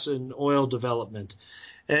gas and oil development.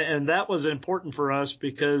 And that was important for us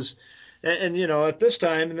because, and you know, at this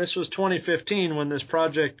time, and this was 2015 when this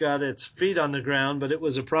project got its feet on the ground, but it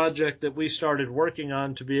was a project that we started working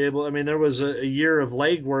on to be able, I mean, there was a year of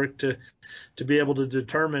legwork to be able to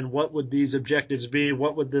determine what would these objectives be,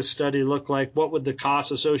 what would this study look like, what would the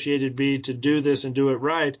costs associated be to do this and do it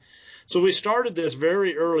right. So we started this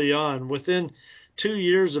very early on, within 2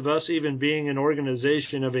 years of us even being an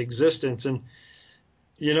organization of existence. And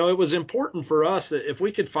you know, it was important for us that if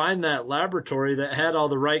we could find that laboratory that had all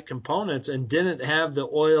the right components and didn't have the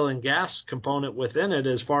oil and gas component within it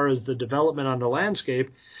as far as the development on the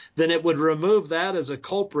landscape, then it would remove that as a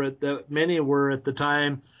culprit that many were at the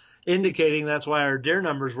time indicating that's why our deer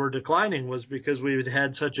numbers were declining, was because we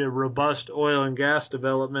had such a robust oil and gas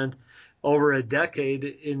development over a decade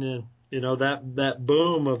in that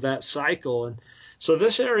boom of that cycle. And so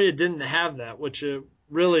this area didn't have that, which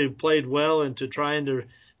really played well into trying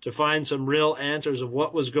to find some real answers of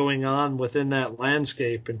what was going on within that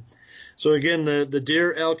landscape. And so again, the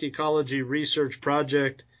Deer Elk Ecology Research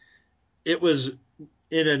Project, it was,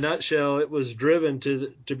 in a nutshell, it was driven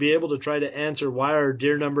to be able to try to answer why our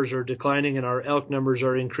deer numbers are declining and our elk numbers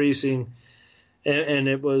are increasing. And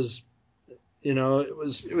it was, you know,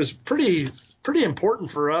 it was pretty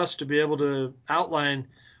important for us to be able to outline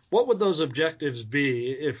what would those objectives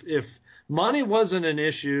be if money wasn't an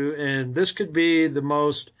issue, and this could be the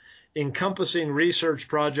most encompassing research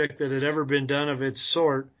project that had ever been done of its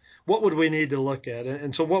sort. What would we need to look at?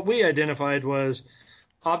 And so what we identified was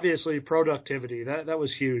obviously productivity. That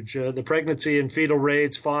was huge. The pregnancy and fetal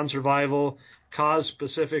rates, fawn survival,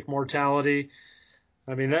 cause-specific mortality.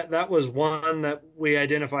 I mean, that was one that we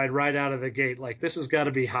identified right out of the gate. Like, this has got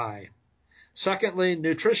to be high. Secondly,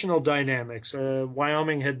 nutritional dynamics.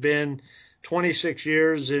 Wyoming had been 26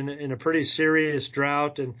 years in a pretty serious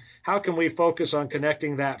drought, and how can we focus on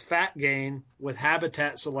connecting that fat gain with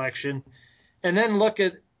habitat selection, and then look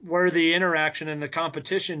at where the interaction and the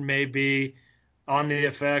competition may be on the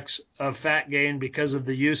effects of fat gain because of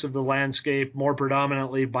the use of the landscape more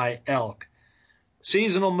predominantly by elk.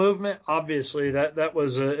 Seasonal movement, obviously, that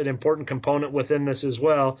was an important component within this as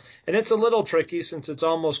well. And it's a little tricky since it's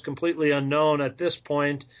almost completely unknown at this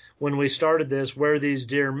point when we started this where these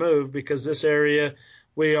deer move, because this area,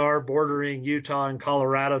 we are bordering Utah and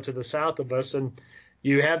Colorado to the south of us. And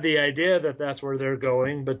you have the idea that that's where they're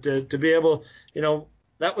going. But to be able, you know,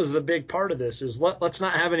 that was the big part of this is let's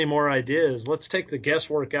not have any more ideas. Let's take the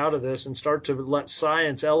guesswork out of this and start to let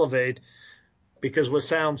science elevate, because with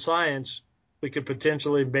sound science, we could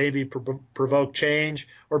potentially maybe provoke change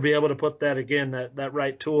or be able to put that, again, that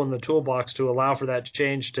right tool in the toolbox to allow for that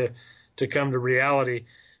change to come to reality.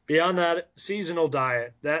 Beyond that, seasonal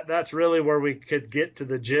diet, that's really where we could get to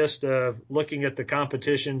the gist of looking at the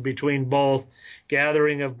competition between both,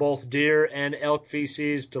 gathering of both deer and elk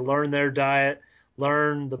feces to learn their diet,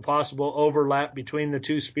 learn the possible overlap between the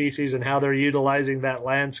two species and how they're utilizing that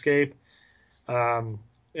landscape. And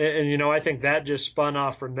you know, I think that just spun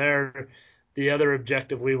off from there the other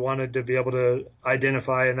objective we wanted to be able to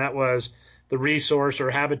identify, and that was the resource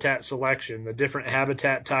or habitat selection, the different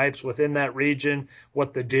habitat types within that region,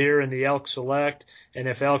 what the deer and the elk select, and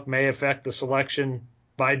if elk may affect the selection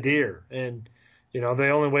by deer. And, you know, the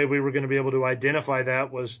only way we were going to be able to identify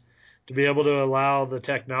that was to be able to allow the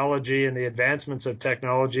technology and the advancements of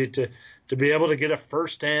technology to be able to get a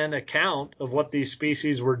firsthand account of what these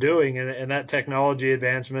species were doing. And that technology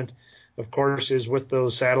advancement, of course, is with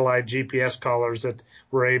those satellite GPS collars that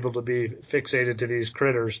were able to be fixated to these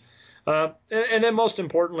critters. And then most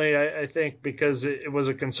importantly, I think because it was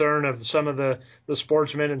a concern of some of the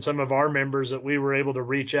sportsmen and some of our members that we were able to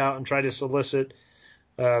reach out and try to solicit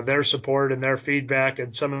their support and their feedback,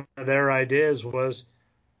 and some of their ideas was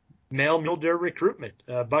male mule deer recruitment.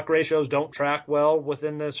 Buck ratios don't track well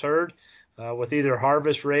within this herd with either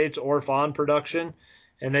harvest rates or fawn production,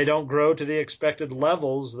 and they don't grow to the expected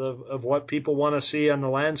levels of what people want to see on the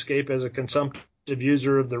landscape as a consumptive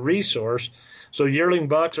user of the resource. So yearling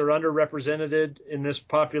bucks are underrepresented in this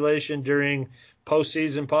population during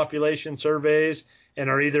postseason population surveys and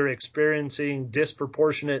are either experiencing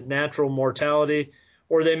disproportionate natural mortality,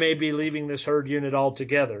 or they may be leaving this herd unit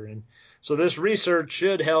altogether. And so this research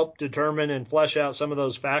should help determine and flesh out some of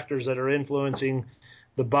those factors that are influencing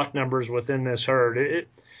the buck numbers within this herd.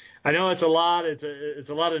 I know it's a lot. It's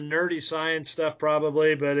a lot of nerdy science stuff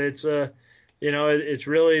probably, but it's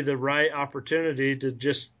really the right opportunity to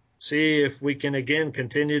just see if we can, again,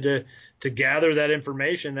 continue to gather that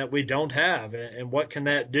information that we don't have, and what can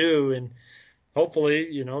that do. And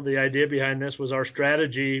hopefully, the idea behind this was our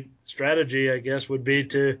strategy, I guess, would be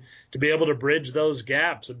to be able to bridge those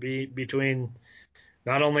gaps between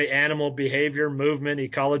not only animal behavior, movement,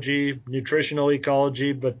 ecology, nutritional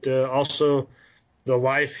ecology, but also the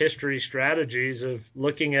life history strategies of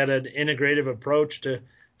looking at an integrative approach to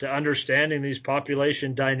understanding these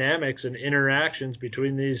population dynamics and interactions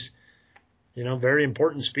between these, very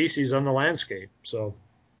important species on the landscape. So,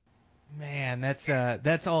 man,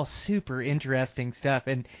 that's all super interesting stuff.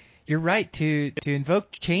 And you're right, to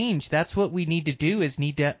invoke change, that's what we need to do, is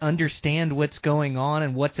need to understand what's going on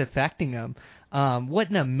and what's affecting them. What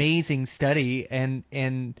an amazing study, and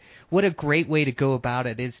what a great way to go about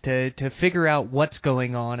it, is to figure out what's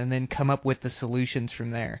going on and then come up with the solutions from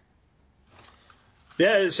there.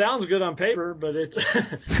 Yeah, it sounds good on paper, but it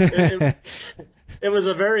was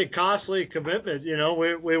a very costly commitment.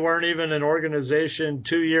 We weren't even an organization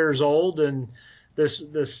 2 years old, and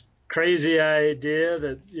this crazy idea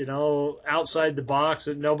that, outside the box,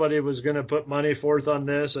 that nobody was going to put money forth on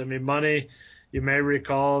this. I mean, money, you may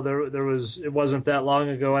recall, it wasn't that long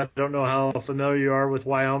ago. I don't know how familiar you are with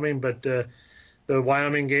Wyoming, but the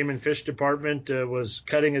Wyoming Game and Fish Department was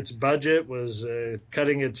cutting its budget, was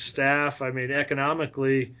cutting its staff. I mean,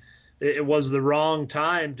 economically, it was the wrong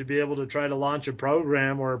time to be able to try to launch a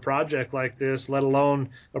program or a project like this, let alone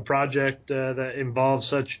a project that involves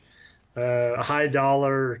such high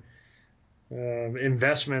dollar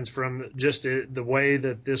investments, from just the way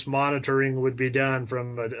that this monitoring would be done,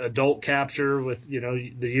 from adult capture with,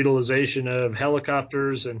 the utilization of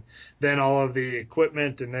helicopters, and then all of the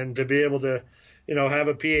equipment, and then to be able to, have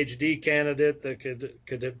a PhD candidate that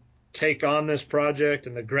could take on this project,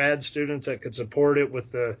 and the grad students that could support it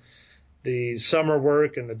with the summer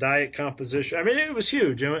work and the diet composition. I mean, it was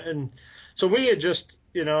huge. And so we had just,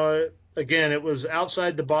 again, it was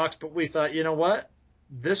outside the box, but we thought, what?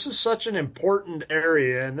 This is such an important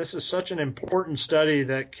area, and this is such an important study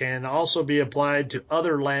that can also be applied to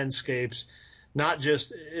other landscapes.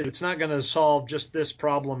 It's not going to solve just this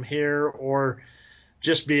problem here or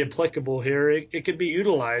just be applicable here. It could be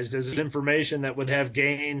utilized as information that would have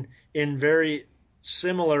gain in very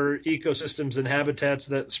similar ecosystems and habitats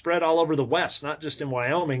that spread all over the West, not just in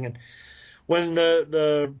Wyoming. And when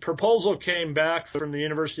the proposal came back from the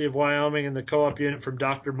University of Wyoming and the co-op unit from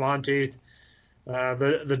Dr. Monteith,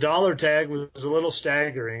 the dollar tag was a little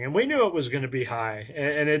staggering, and we knew it was going to be high,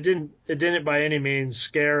 and it didn't by any means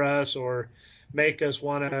scare us or make us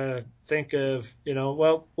want to think of,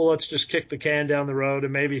 well, let's just kick the can down the road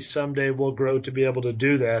and maybe someday we'll grow to be able to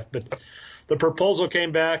do that. But the proposal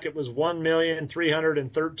came back. It was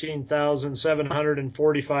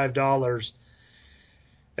 $1,313,745.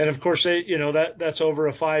 And of course, that's over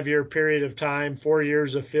a 5-year period of time, 4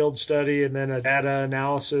 years of field study, and then a data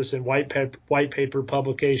analysis and white paper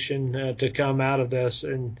publication to come out of this.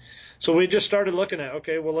 And so we just started looking at,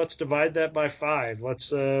 okay, well, let's divide that by 5.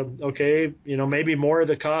 Let's, maybe more of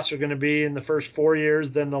the costs are going to be in the first 4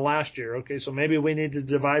 years than the last year. Okay, so maybe we need to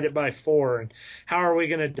divide it by 4. And how are we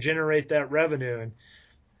going to generate that revenue? And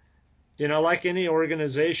like any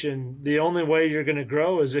organization, the only way you're going to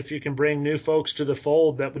grow is if you can bring new folks to the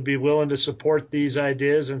fold that would be willing to support these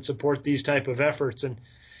ideas and support these type of efforts. And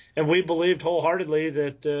we believed wholeheartedly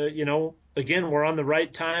that, again, we're on the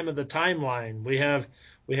right time of the timeline. We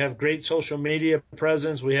have great social media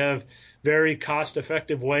presence. We have very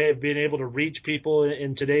cost-effective way of being able to reach people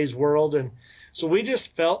in today's world. And so we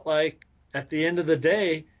just felt like at the end of the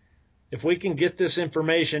day, if we can get this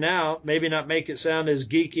information out, maybe not make it sound as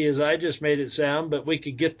geeky as I just made it sound, but we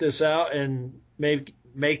could get this out and maybe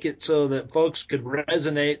make it so that folks could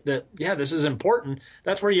resonate that, yeah, this is important.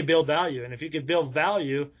 That's where you build value. And if you could build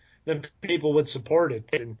value, then people would support it.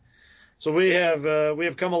 And so we have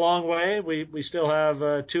come a long way. We still have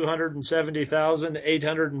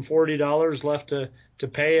 $270,840 left to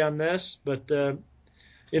pay on this, but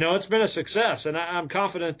it's been a success, and I'm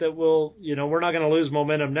confident that we're not going to lose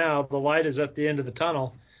momentum now. The light is at the end of the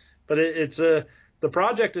tunnel, but the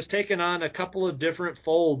project has taken on a couple of different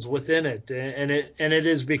folds within it, and it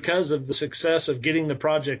is because of the success of getting the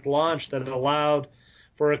project launched that it allowed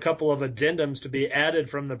for a couple of addendums to be added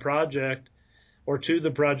from the project, or to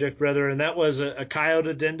the project rather, and that was a coyote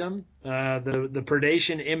addendum. The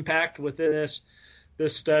predation impact within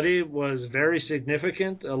this study was very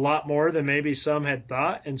significant, a lot more than maybe some had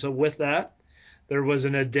thought. And so with that, there was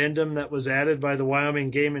an addendum that was added by the Wyoming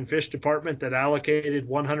Game and Fish Department that allocated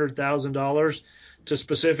 $100,000 to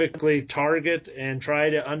specifically target and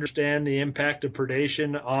try to understand the impact of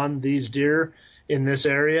predation on these deer in this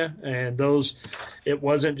area. And it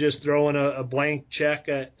wasn't just throwing a blank check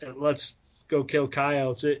at let's go kill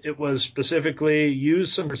coyotes. It was specifically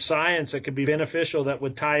use some science that could be beneficial that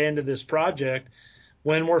would tie into this project.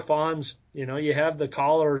 When we're fawns, you have the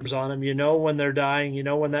collars on them, when they're dying,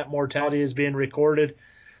 when that mortality is being recorded.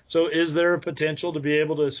 So is there a potential to be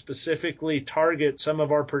able to specifically target some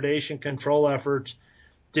of our predation control efforts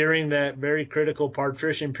during that very critical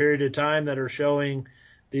patrition period of time that are showing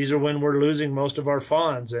these are when we're losing most of our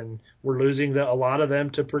fawns, and we're losing a lot of them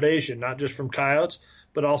to predation, not just from coyotes,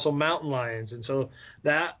 but also mountain lions. And so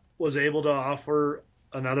that was able to offer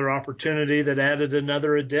another opportunity that added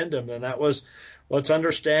another addendum, and that was, let's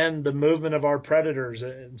understand the movement of our predators.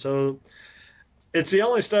 And so it's the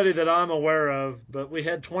only study that I'm aware of, but we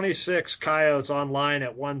had 26 coyotes online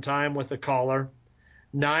at one time with a collar,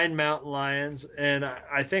 9 mountain lions. And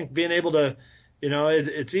I think being able to,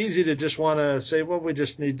 it's easy to just want to say, well, we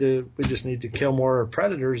just need to kill more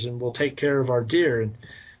predators and we'll take care of our deer.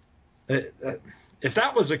 And if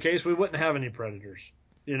that was the case, we wouldn't have any predators.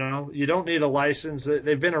 You don't need a license.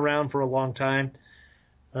 They've been around for a long time.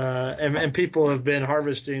 And people have been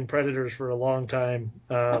harvesting predators for a long time.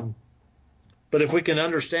 But if we can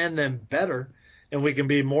understand them better and we can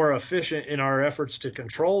be more efficient in our efforts to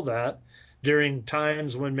control that during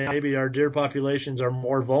times when maybe our deer populations are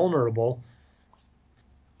more vulnerable,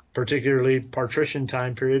 particularly patrition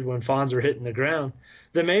time period when fawns are hitting the ground,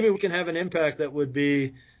 then maybe we can have an impact that would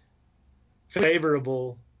be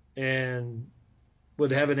favorable and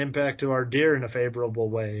would have an impact to our deer in a favorable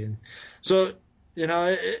way. And so,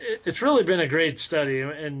 it's really been a great study.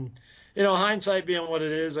 And, hindsight being what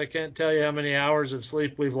it is, I can't tell you how many hours of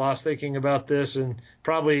sleep we've lost thinking about this, and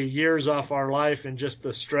probably years off our life, and just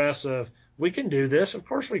the stress of, we can do this. Of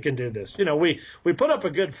course we can do this. We put up a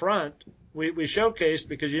good front. We showcased,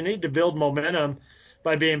 because you need to build momentum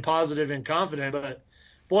by being positive and confident. But,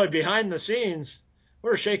 boy, behind the scenes,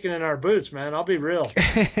 we're shaking in our boots, man. I'll be real.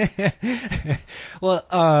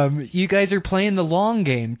 Well, you guys are playing the long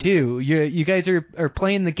game too. You guys are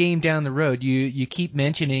playing the game down the road. You keep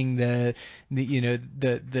mentioning the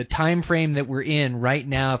time frame that we're in right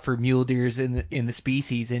now for mule deers in the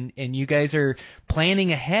species, and you guys are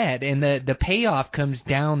planning ahead, and the payoff comes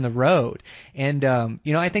down the road. And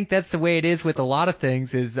I think that's the way it is with a lot of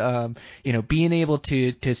things, is being able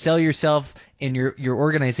to sell yourself in your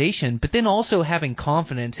organization, but then also having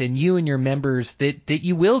confidence in you and your members that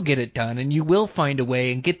you will get it done, and you will find a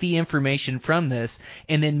way and get the information from this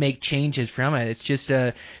and then make changes from it. It's just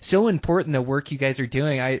so important, the work you guys are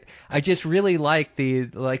doing. I just really like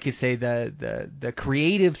like you say, the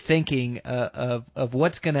creative thinking of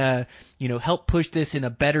what's gonna help push this in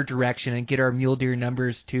a better direction and get our mule deer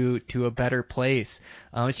numbers to a better place.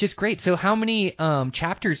 It's just great. So how many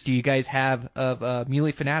chapters do you guys have of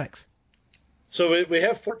Muley Fanatics? So we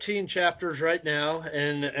have 14 chapters right now,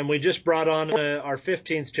 and we just brought on our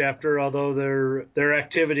 15th chapter, although their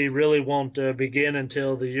activity really won't begin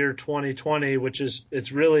until the year 2020,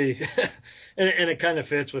 it's really and it kind of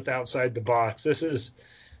fits with outside the box. This is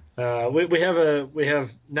we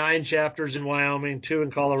have 9 chapters in Wyoming, 2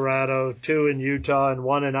 in Colorado, 2 in Utah, and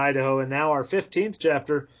 1 in Idaho, and now our 15th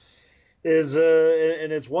chapter is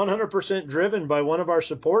and it's 100% driven by one of our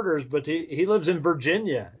supporters, but he lives in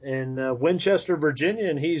Virginia, in Winchester, Virginia,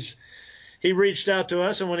 and he reached out to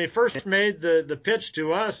us, and when he first made the pitch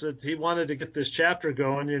to us that he wanted to get this chapter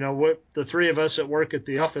going, the 3 of us that work at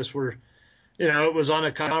the office were, it was on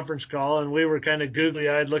a conference call, and we were kind of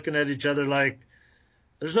googly-eyed looking at each other like,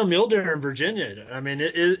 there's no mule deer in Virginia. I mean,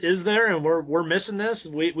 is there? And we're missing this.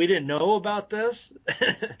 We didn't know about this,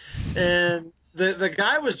 and the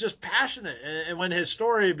guy was just passionate, and when his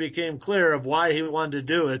story became clear of why he wanted to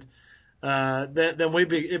do it, then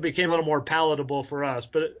it became a little more palatable for us.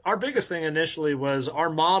 But our biggest thing initially was our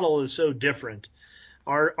model is so different.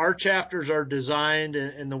 Our chapters are designed,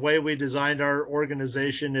 and the way we designed our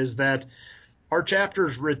organization is that our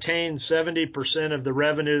chapters retain 70% of the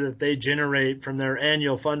revenue that they generate from their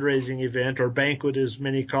annual fundraising event, or banquet as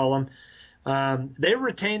many call them. They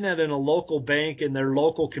retain that in a local bank in their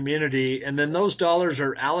local community, and then those dollars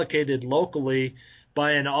are allocated locally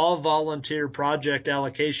by an all-volunteer project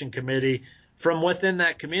allocation committee from within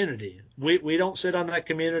that community. We don't sit on that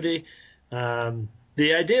community. The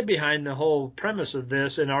idea behind the whole premise of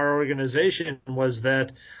this in our organization was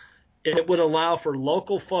that it would allow for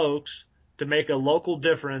local folks to make a local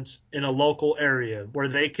difference in a local area where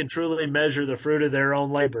they can truly measure the fruit of their own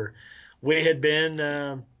labor. We had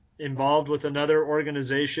been involved with another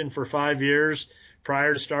organization for 5 years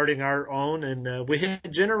prior to starting our own, and we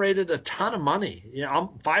had generated a ton of money.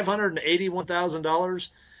 $581,000,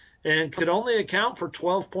 and could only account for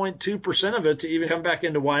 12.2% of it to even come back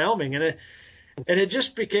into Wyoming, and it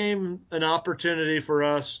just became an opportunity for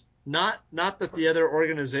us. Not that the other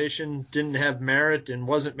organization didn't have merit and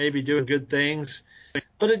wasn't maybe doing good things,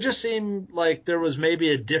 but it just seemed like there was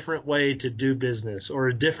maybe a different way to do business, or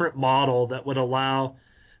a different model that would allow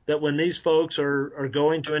that when these folks are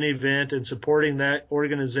going to an event and supporting that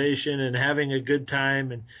organization and having a good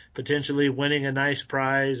time and potentially winning a nice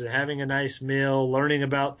prize and having a nice meal, learning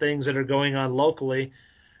about things that are going on locally,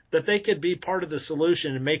 that they could be part of the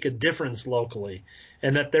solution and make a difference locally,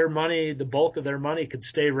 and that their money, the bulk of their money, could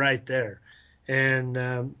stay right there.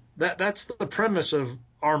 And that's the premise of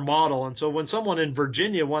our model. And so when someone in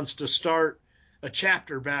Virginia wants to start a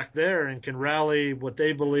chapter back there and can rally what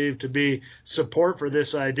they believe to be support for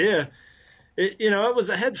this idea, it was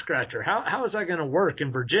a head scratcher. How is that going to work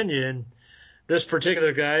in Virginia? And this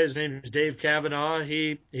particular guy, his name is Dave Kavanaugh.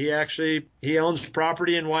 He owns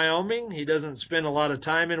property in Wyoming. He doesn't spend a lot of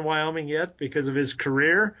time in Wyoming yet because of his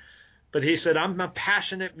career, but he said, I'm a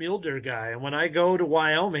passionate mule deer guy, and when I go to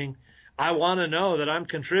Wyoming, I want to know that I'm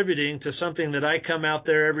contributing to something that I come out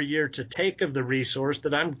there every year to take of the resource,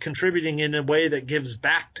 that I'm contributing in a way that gives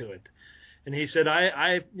back to it. And he said,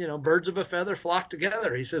 I birds of a feather flock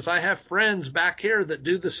together. He says, I have friends back here that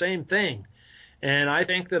do the same thing. And I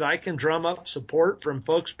think that I can drum up support from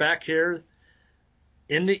folks back here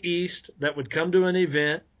in the East that would come to an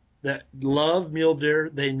event, that love mule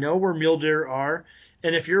deer. They know where mule deer are.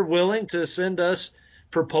 And if you're willing to send us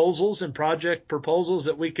proposals and project proposals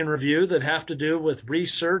that we can review that have to do with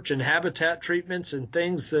research and habitat treatments and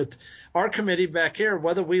things that our committee back here,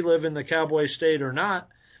 whether we live in the cowboy state or not,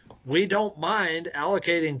 we don't mind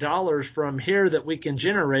allocating dollars from here that we can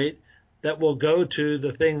generate that will go to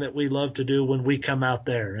the thing that we love to do when we come out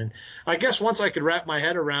there. And I guess once I could wrap my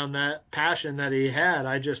head around that passion that he had,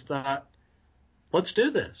 I just thought, let's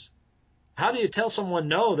do this. How do you tell someone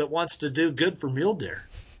no that wants to do good for mule deer?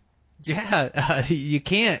 Yeah, you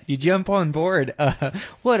can't. You jump on board.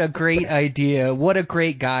 What a great idea. What a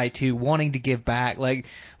great guy, too, wanting to give back. Like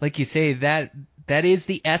you say, that is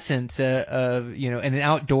the essence of an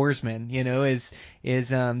outdoorsman, is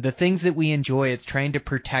the things that we enjoy. It's trying to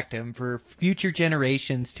protect them for future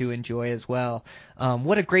generations to enjoy as well.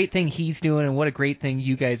 What a great thing he's doing, and what a great thing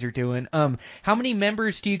you guys are doing. How many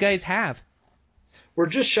members do you guys have? We're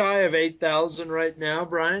just shy of 8,000 right now,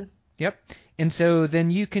 Brian. Yep. And so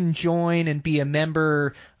then you can join and be a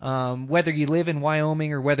member, whether you live in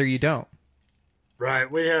Wyoming or whether you don't.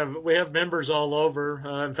 Right. We have members all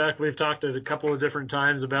over. In fact, we've talked a couple of different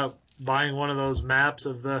times about buying one of those maps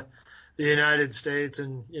of the United States,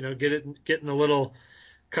 and getting the little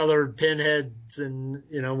colored pinheads, and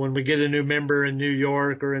when we get a new member in New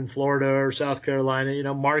York or in Florida or South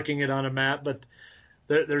Carolina, marking it on a map. But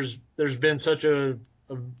there's been such a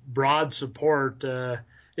broad support.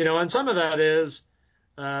 And some of that is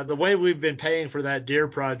the way we've been paying for that deer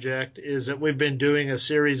project is that we've been doing a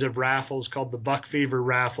series of raffles called the Buck Fever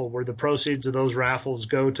Raffle, where the proceeds of those raffles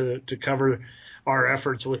go to cover our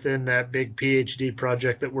efforts within that big PhD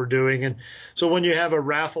project that we're doing. And so when you have a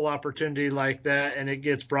raffle opportunity like that and it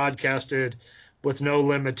gets broadcasted with no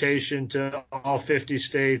limitation to all 50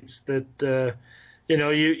 states, that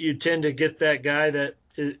you tend to get that guy that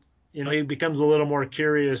he becomes a little more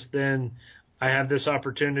curious than, I have this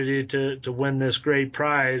opportunity to win this great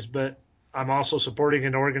prize, but I'm also supporting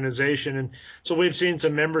an organization. And so we've seen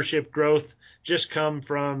some membership growth just come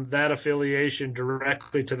from that affiliation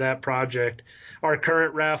directly to that project. Our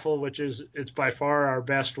current raffle, it's by far our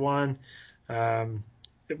best one,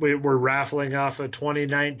 we're raffling off a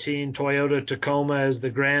 2019 Toyota Tacoma as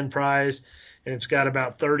the grand prize, and it's got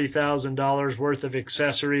about $30,000 worth of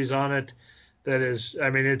accessories on it. That is,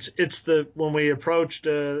 when we approached,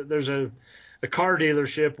 there's a car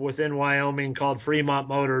dealership within Wyoming called Fremont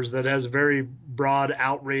Motors that has very broad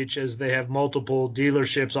outreach, as they have multiple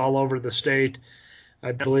dealerships all over the state.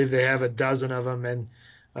 I believe they have a dozen of them. And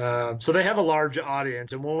so they have a large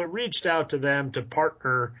audience. And when we reached out to them to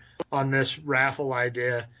partner on this raffle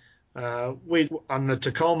idea, on the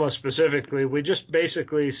Tacoma specifically, we just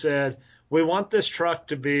basically said, we want this truck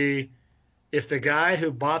to be, if the guy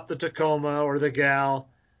who bought the Tacoma or the gal,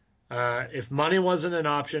 if money wasn't an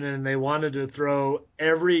option and they wanted to throw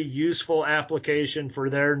every useful application for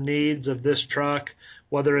their needs of this truck,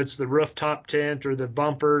 whether it's the rooftop tent or the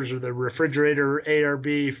bumpers or the refrigerator,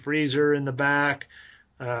 ARB, freezer in the back,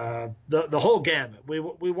 the whole gamut.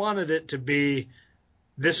 We wanted it to be,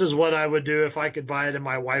 this is what I would do if I could buy it and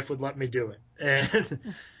my wife would let me do it.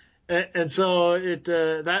 And so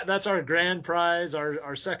that's our grand prize.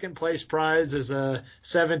 Our second place prize is a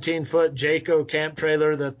 17-foot Jayco camp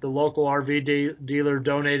trailer that the local RV dealer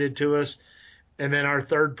donated to us. And then our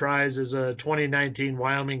third prize is a 2019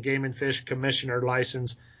 Wyoming Game and Fish Commissioner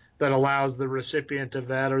license that allows the recipient of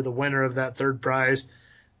that, or the winner of that third prize,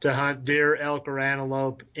 to hunt deer, elk, or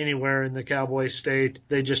antelope anywhere in the Cowboy State.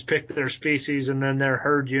 They just pick their species and then their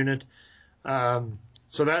herd unit.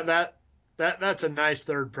 So that's a nice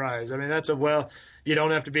third prize. I mean, you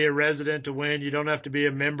don't have to be a resident to win. You don't have to be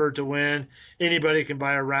a member to win. Anybody can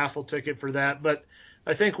buy a raffle ticket for that. But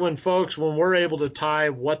I think when we're able to tie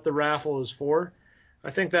what the raffle is for, I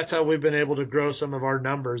think that's how we've been able to grow some of our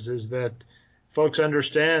numbers, is that folks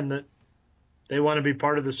understand that they want to be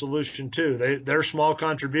part of the solution too. Their small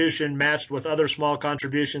contribution matched with other small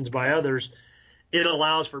contributions by others, it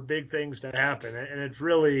allows for big things to happen. And it's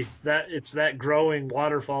really it's that growing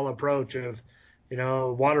waterfall approach of,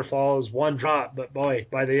 waterfall is one drop, but boy,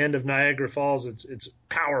 by the end of Niagara Falls, it's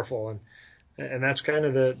powerful. And that's kind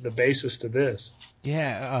of the basis to this.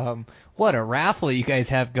 Yeah. What a raffle you guys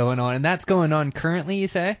have going on. And that's going on currently, you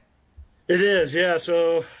say? It is. Yeah.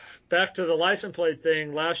 So back to the license plate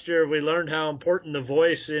thing. Last year, we learned how important the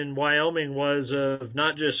voice in Wyoming was of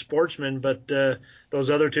not just sportsmen, but those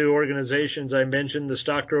other two organizations I mentioned, the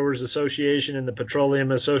Stock Growers Association and the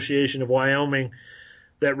Petroleum Association of Wyoming,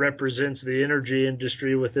 that represents the energy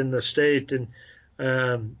industry within the state. And,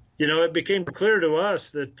 it became clear to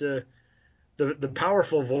us that the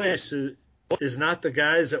powerful voice is not the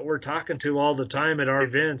guys that we're talking to all the time at our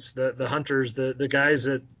events, the hunters, the guys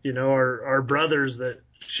that, are our brothers that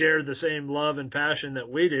share the same love and passion that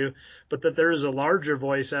we do, but that there is a larger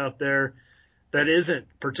voice out there that isn't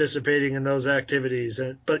participating in those activities,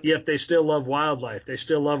 but yet they still love wildlife. They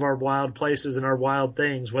still love our wild places and our wild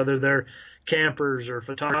things, whether they're campers or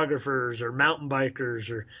photographers or mountain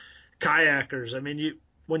bikers or kayakers. I mean,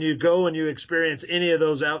 when you go and you experience any of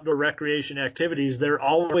those outdoor recreation activities, they're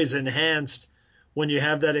always enhanced when you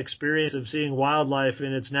have that experience of seeing wildlife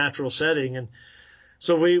in its natural setting. And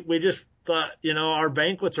so we just thought, our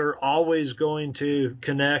banquets are always going to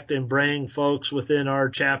connect and bring folks within our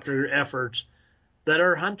chapter efforts that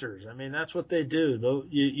are hunters. I mean, that's what they do.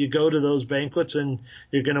 You go to those banquets and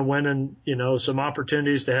you're going to win, and some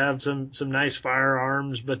opportunities to have some nice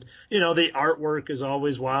firearms. But the artwork is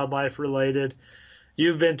always wildlife related.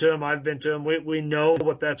 You've been to them, I've been to them. We know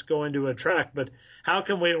what that's going to attract. But how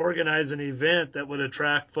can we organize an event that would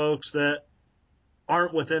attract folks that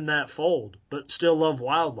aren't within that fold but still love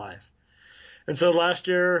wildlife? And so last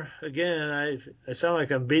year, again, I sound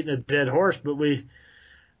like I'm beating a dead horse, but we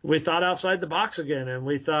thought outside the box again, and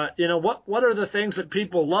we thought, what are the things that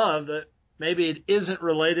people love that maybe it isn't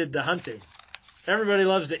related to hunting? Everybody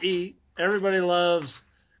loves to eat, everybody loves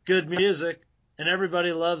good music, and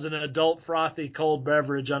everybody loves an adult frothy cold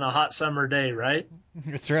beverage on a hot summer day, right?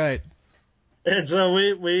 That's right. And so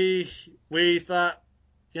we thought,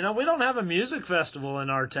 we don't have a music festival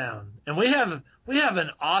in our town, and we have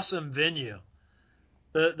an awesome venue.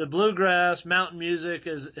 The bluegrass mountain music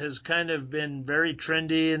has kind of been very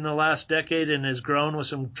trendy in the last decade and has grown with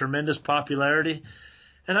some tremendous popularity.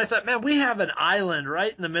 And I thought, man, we have an island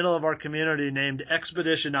right in the middle of our community named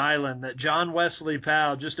Expedition Island that John Wesley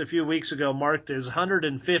Powell just a few weeks ago marked his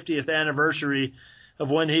 150th anniversary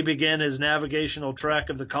of when he began his navigational trek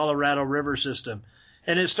of the Colorado River system.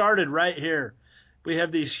 And it started right here. We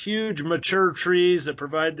have these huge mature trees that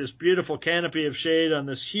provide this beautiful canopy of shade on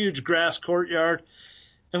this huge grass courtyard.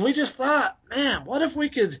 And we just thought, man, what if we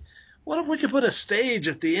could put a stage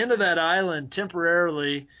at the end of that island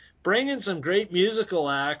temporarily, bring in some great musical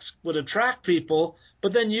acts, would attract people,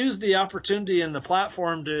 but then use the opportunity and the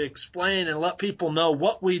platform to explain and let people know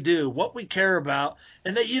what we do, what we care about,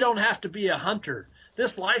 and that you don't have to be a hunter.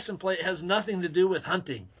 This license plate has nothing to do with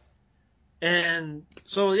hunting. And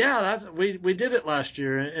so, yeah, we did it last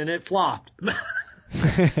year, and it flopped.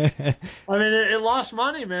 I mean, it lost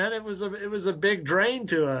money, man. It was a big drain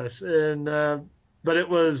to us, and but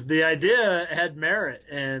the idea had merit.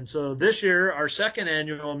 And so this year, our second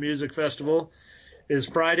annual music festival is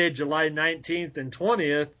Friday, July 19th and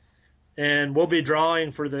 20th, and we'll be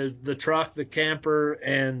drawing for the truck, the camper,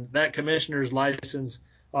 and that commissioner's license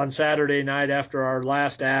on Saturday night after our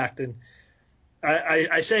last act. And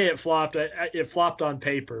I say it flopped. It flopped on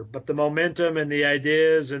paper, but the momentum and the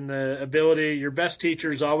ideas and the ability, your best teacher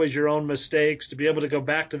is always your own mistakes, to be able to go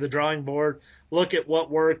back to the drawing board, look at what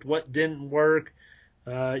worked, what didn't work.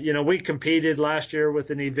 We competed last year with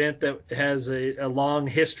an event that has a long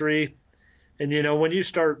history. And, when you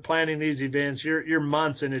start planning these events, you're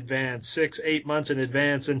months in advance, 6-8 months in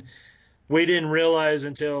advance. And we didn't realize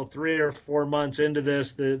until 3 or 4 months into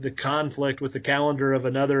this the conflict with the calendar of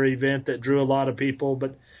another event that drew a lot of people.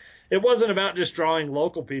 But it wasn't about just drawing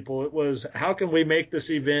local people. It was, how can we make this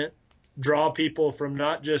event draw people from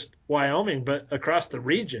not just Wyoming but across the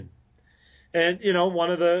region? And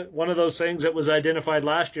one of those things that was identified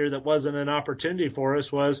last year that wasn't an opportunity for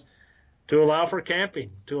us was to allow for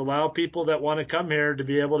camping, to allow people that want to come here to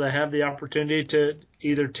be able to have the opportunity to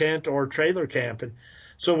either tent or trailer camp. And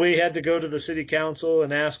so we had to go to the city council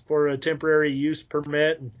and ask for a temporary use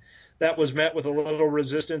permit, and that was met with a little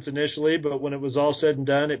resistance initially, but when it was all said and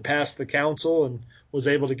done, it passed the council and was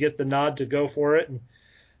able to get the nod to go for it. And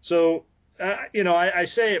so, I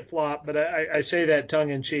say it flopped, but I say that tongue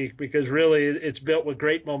in cheek, because really it's built with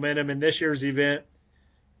great momentum. In this year's event,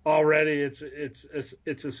 already it's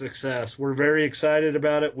a success. We're very excited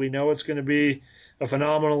about it. We know it's going to be a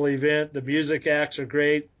phenomenal event. The music acts are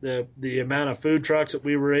great. The amount of food trucks that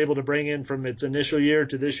we were able to bring in from its initial year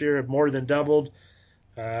to this year have more than doubled.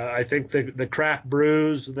 I think the craft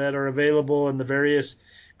brews that are available and the various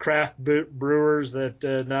craft brewers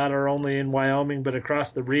that not are only in Wyoming but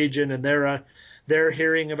across the region, and they're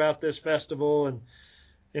hearing about this festival. And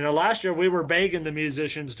last year we were begging the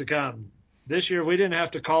musicians to come. This year we didn't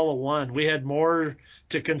have to call a one. We had more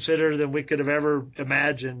to consider than we could have ever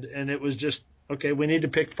imagined, and it was just, okay, we need to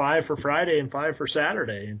pick 5 for Friday and 5 for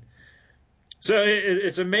Saturday. And so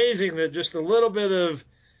it's amazing that just a little bit of,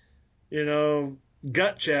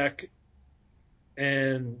 gut check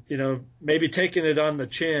and, maybe taking it on the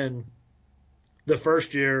chin the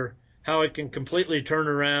first year, how it can completely turn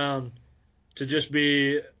around to just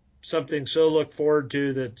be something so look forward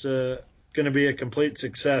to that's going to be a complete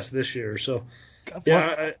success this year. So,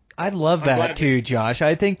 yeah. I love that too, Josh.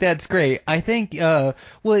 I think that's great. I think,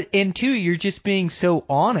 and two, you're just being so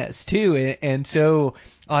honest too, and so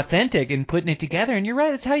authentic and putting it together. And you're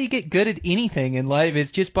right, that's how you get good at anything in life,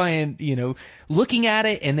 is just by, looking at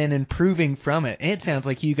it and then improving from it. And it sounds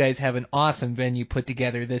like you guys have an awesome venue put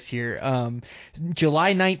together this year.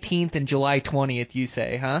 July 19th and July 20th, you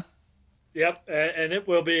say, huh? Yep, and it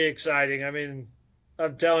will be exciting. I mean,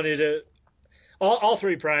 I'm telling you, all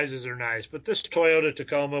 3 prizes are nice, but this Toyota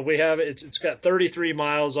Tacoma, we have it. It's got 33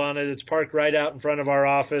 miles on it. It's parked right out in front of our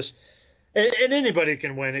office, and anybody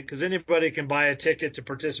can win it, because anybody can buy a ticket to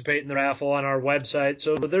participate in the raffle on our website.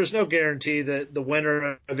 So there's no guarantee that the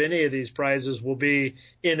winner of any of these prizes will be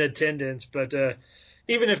in attendance. But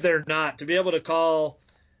even if they're not, to be able to call.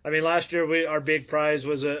 I mean, last year our big prize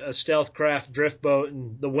was a Stealth Craft drift boat,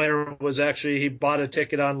 and the winner was actually, he bought a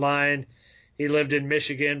ticket online. He lived in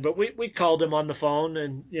Michigan, but we called him on the phone,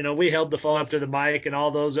 and, we held the phone up to the mic, and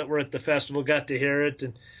all those that were at the festival got to hear it.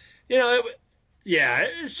 And,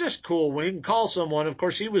 it's just cool when you can call someone. Of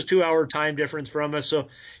course, he was 2-hour time difference from us, so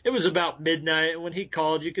it was about midnight. When he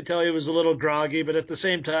called, you could tell he was a little groggy, but at the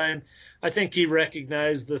same time, I think he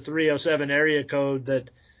recognized the 307 area code,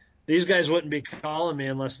 that these guys wouldn't be calling me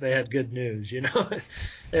unless they had good news,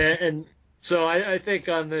 and so I think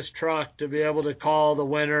on this truck, to be able to call the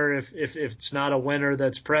winner, if it's not a winner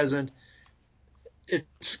that's present,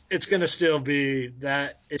 it's going to still be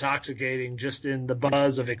that intoxicating, just in the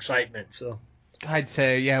buzz of excitement. So I'd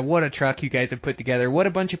say, yeah, what a truck you guys have put together. What a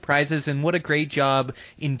bunch of prizes, and what a great job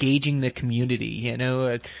engaging the community,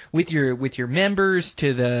 with your members,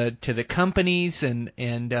 to the companies,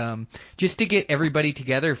 and just to get everybody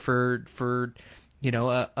together for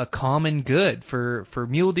a common good for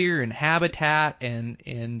mule deer and habitat,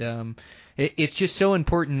 and it's just so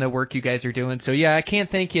important, the work you guys are doing. So yeah, I can't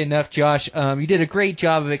thank you enough, Josh. You did a great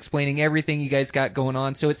job of explaining everything you guys got going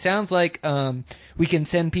on. So it sounds like we can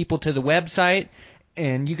send people to the website,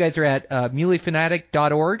 and you guys are at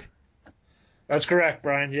muleyfanatic.org. That's correct,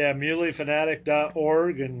 Brian. Yeah,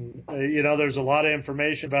 muleyfanatic.org, and there's a lot of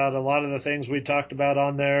information about a lot of the things we talked about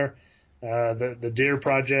on there. The Deer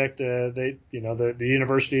Project, the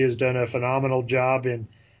university has done a phenomenal job in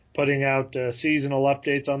putting out seasonal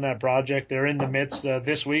updates on that project. They're in the midst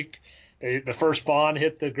this week. The first fawn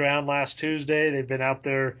hit the ground last Tuesday. They've been out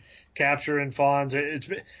there capturing fawns.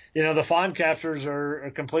 The fawn captures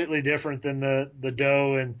are completely different than the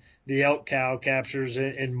doe and the elk cow captures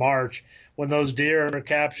in March. When those deer are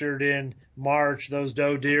captured in March, those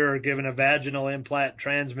doe deer are given a vaginal implant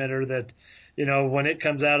transmitter that, when it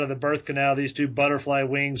comes out of the birth canal, these 2 butterfly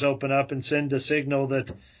wings open up and send a signal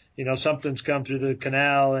that, something's come through the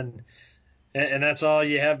canal, and that's all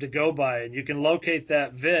you have to go by. And you can locate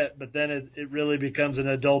that vit, but then it really becomes an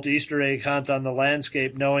adult Easter egg hunt on the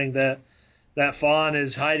landscape, knowing that fawn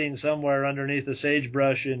is hiding somewhere underneath the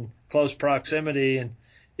sagebrush in close proximity, and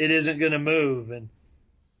it isn't going to move. And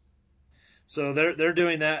So they're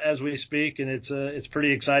doing that as we speak, and it's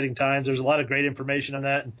pretty exciting times. There's a lot of great information on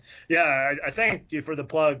that. And yeah, I thank you for the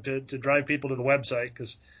plug to drive people to the website,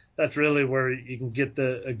 because that's really where you can get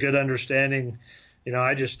a good understanding.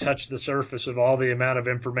 I just touched the surface of all the amount of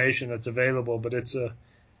information that's available, but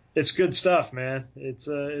it's good stuff, man. It's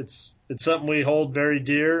something we hold very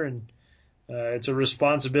dear, and it's a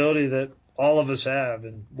responsibility that all of us have,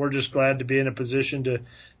 and we're just glad to be in a position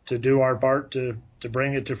to do our part to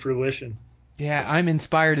bring it to fruition. Yeah, I'm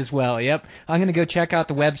inspired as well. Yep. I'm going to go check out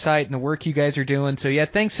the website and the work you guys are doing. So, yeah,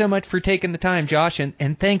 thanks so much for taking the time, Josh,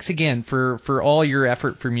 and thanks again for all your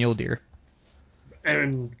effort for mule deer.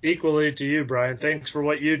 And equally to you, Brian, thanks for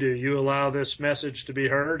what you do. You allow this message to be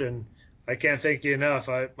heard, and I can't thank you enough.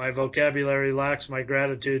 My vocabulary lacks my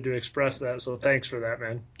gratitude to express that, so thanks for that,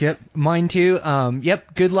 man. Yep, mine too.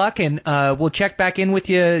 Yep, good luck, and we'll check back in with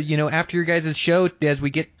you, after your guys' show as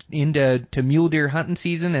we get into mule deer hunting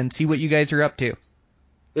season and see what you guys are up to.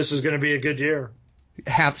 This is going to be a good year.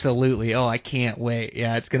 Absolutely. Oh, I can't wait.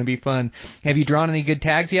 Yeah, it's going to be fun. Have you drawn any good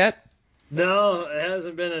tags yet? No, it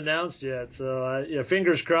hasn't been announced yet, so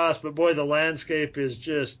fingers crossed. But boy, the landscape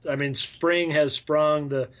is spring has sprung.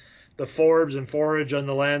 The forbs and forage on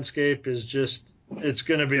the landscape is it's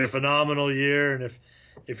going to be a phenomenal year. And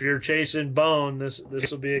if you're chasing bone, this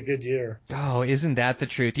will be a good year. Oh, isn't that the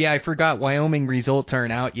truth? Yeah, I forgot Wyoming results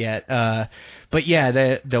aren't out yet. But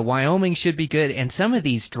yeah, the Wyoming should be good, and some of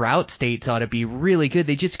these drought states ought to be really good.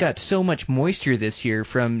 They just got so much moisture this year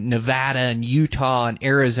from Nevada and Utah and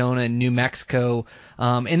Arizona and New Mexico.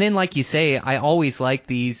 And then, like you say, I always like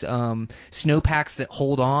these snowpacks that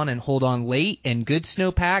hold on late, and good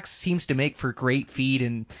snowpacks seems to make for great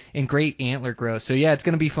feed and great antler growth. So yeah, it's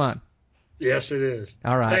going to be fun. Yes, it is.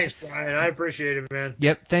 All right. Thanks, Brian. I appreciate it, man.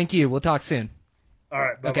 Yep, thank you. We'll talk soon. All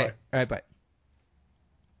right, bye-bye. Okay, all right, bye.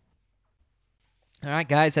 All right,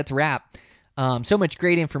 guys, that's a wrap. So much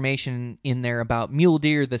great information in there about mule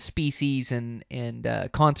deer, the species, and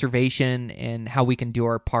conservation, and how we can do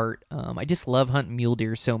our part. I just love hunting mule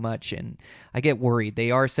deer so much, and I get worried.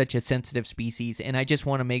 They are such a sensitive species, and I just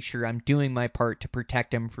want to make sure I'm doing my part to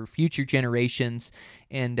protect them for future generations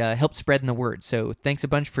and help spreading the word. So thanks a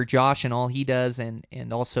bunch for Josh and all he does,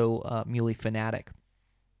 and also Muley Fanatic.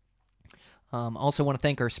 Also want to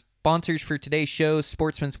thank our sponsors for today's show,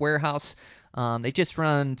 Sportsman's Warehouse. They just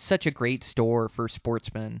run such a great store for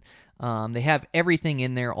sportsmen. They have everything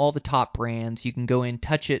in there, all the top brands. You can go in,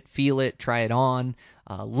 touch it, feel it, try it on,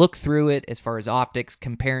 look through it as far as optics,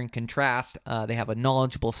 compare and contrast. They have a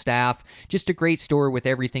knowledgeable staff. Just a great store with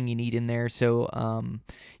everything you need in there. So,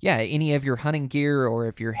 yeah, any of your hunting gear, or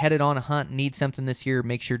if you're headed on a hunt and need something this year,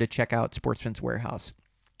 make sure to check out Sportsman's Warehouse.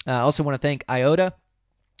 I also want to thank Iota.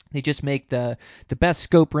 They just make the best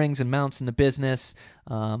scope rings and mounts in the business.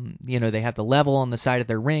 They have the level on the side of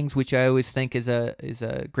their rings, which I always think is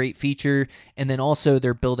a great feature. And then also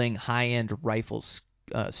they're building high-end rifles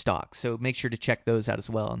stock. So make sure to check those out as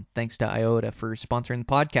well. And thanks to Iota for sponsoring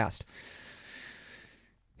the podcast.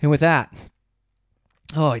 And with that,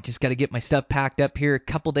 I just got to get my stuff packed up here. A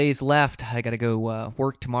couple days left. I got to go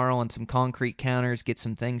work tomorrow on some concrete counters, get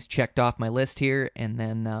some things checked off my list here, and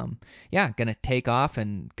then, going to take off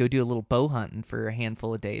and go do a little bow hunting for a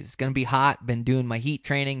handful of days. It's going to be hot. Been doing my heat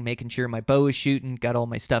training, making sure my bow is shooting, got all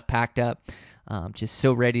my stuff packed up. Just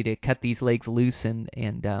so ready to cut these legs loose and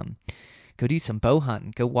go do some bow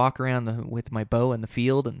hunting. Go walk around with my bow in the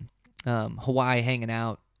field, and Hawaii hanging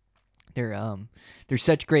out. They're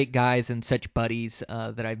such great guys and such buddies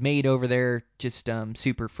that I've made over there, just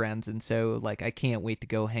super friends, and so I can't wait to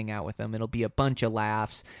go hang out with them. It'll be a bunch of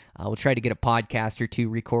laughs. We'll try to get a podcast or two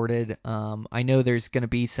recorded. I know there's going to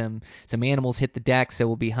be some animals hit the deck, so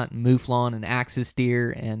we'll be hunting mouflon and axis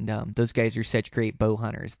deer, and those guys are such great bow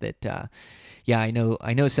hunters that I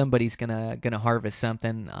know somebody's gonna harvest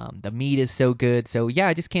something. The meat is so good, so yeah,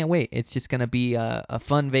 I just can't wait. It's just gonna be a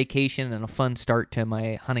fun vacation and a fun start to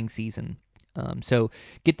my hunting season. So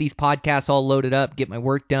get these podcasts all loaded up, get my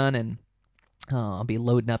work done, and I'll be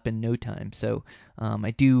loading up in no time. So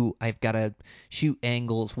I've got to shoot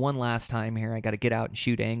angles one last time here. I got to get out and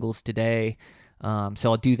shoot angles today. So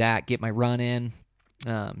I'll do that, get my run in.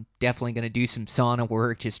 Definitely going to do some sauna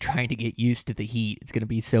work, just trying to get used to the heat. It's going to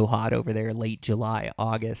be so hot over there late July,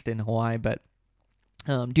 August in Hawaii, but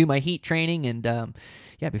do my heat training, and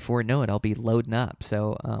before I know it, I'll be loading up.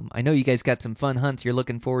 So I know you guys got some fun hunts you're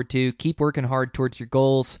looking forward to. Keep working hard towards your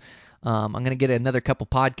goals. I'm going to get another couple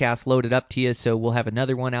podcasts loaded up to you, so we'll have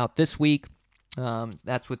another one out this week.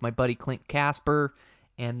 That's with my buddy Clint Casper.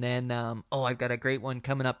 And then, I've got a great one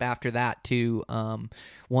coming up after that too.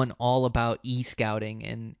 One all about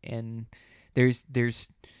e-scouting, and there's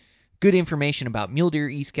good information about mule deer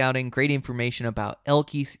e-scouting, great information about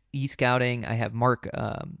elk e-scouting. I have Mark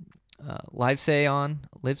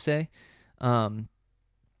Livesay.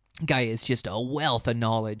 Guy is just a wealth of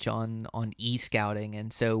knowledge on e-scouting,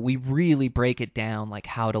 and so we really break it down like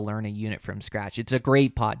how to learn a unit from scratch. It's a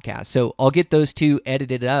great podcast. So I'll get those two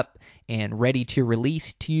edited up and ready to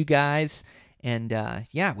release to you guys. And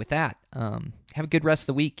with that, have a good rest of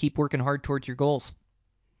the week. Keep working hard towards your goals.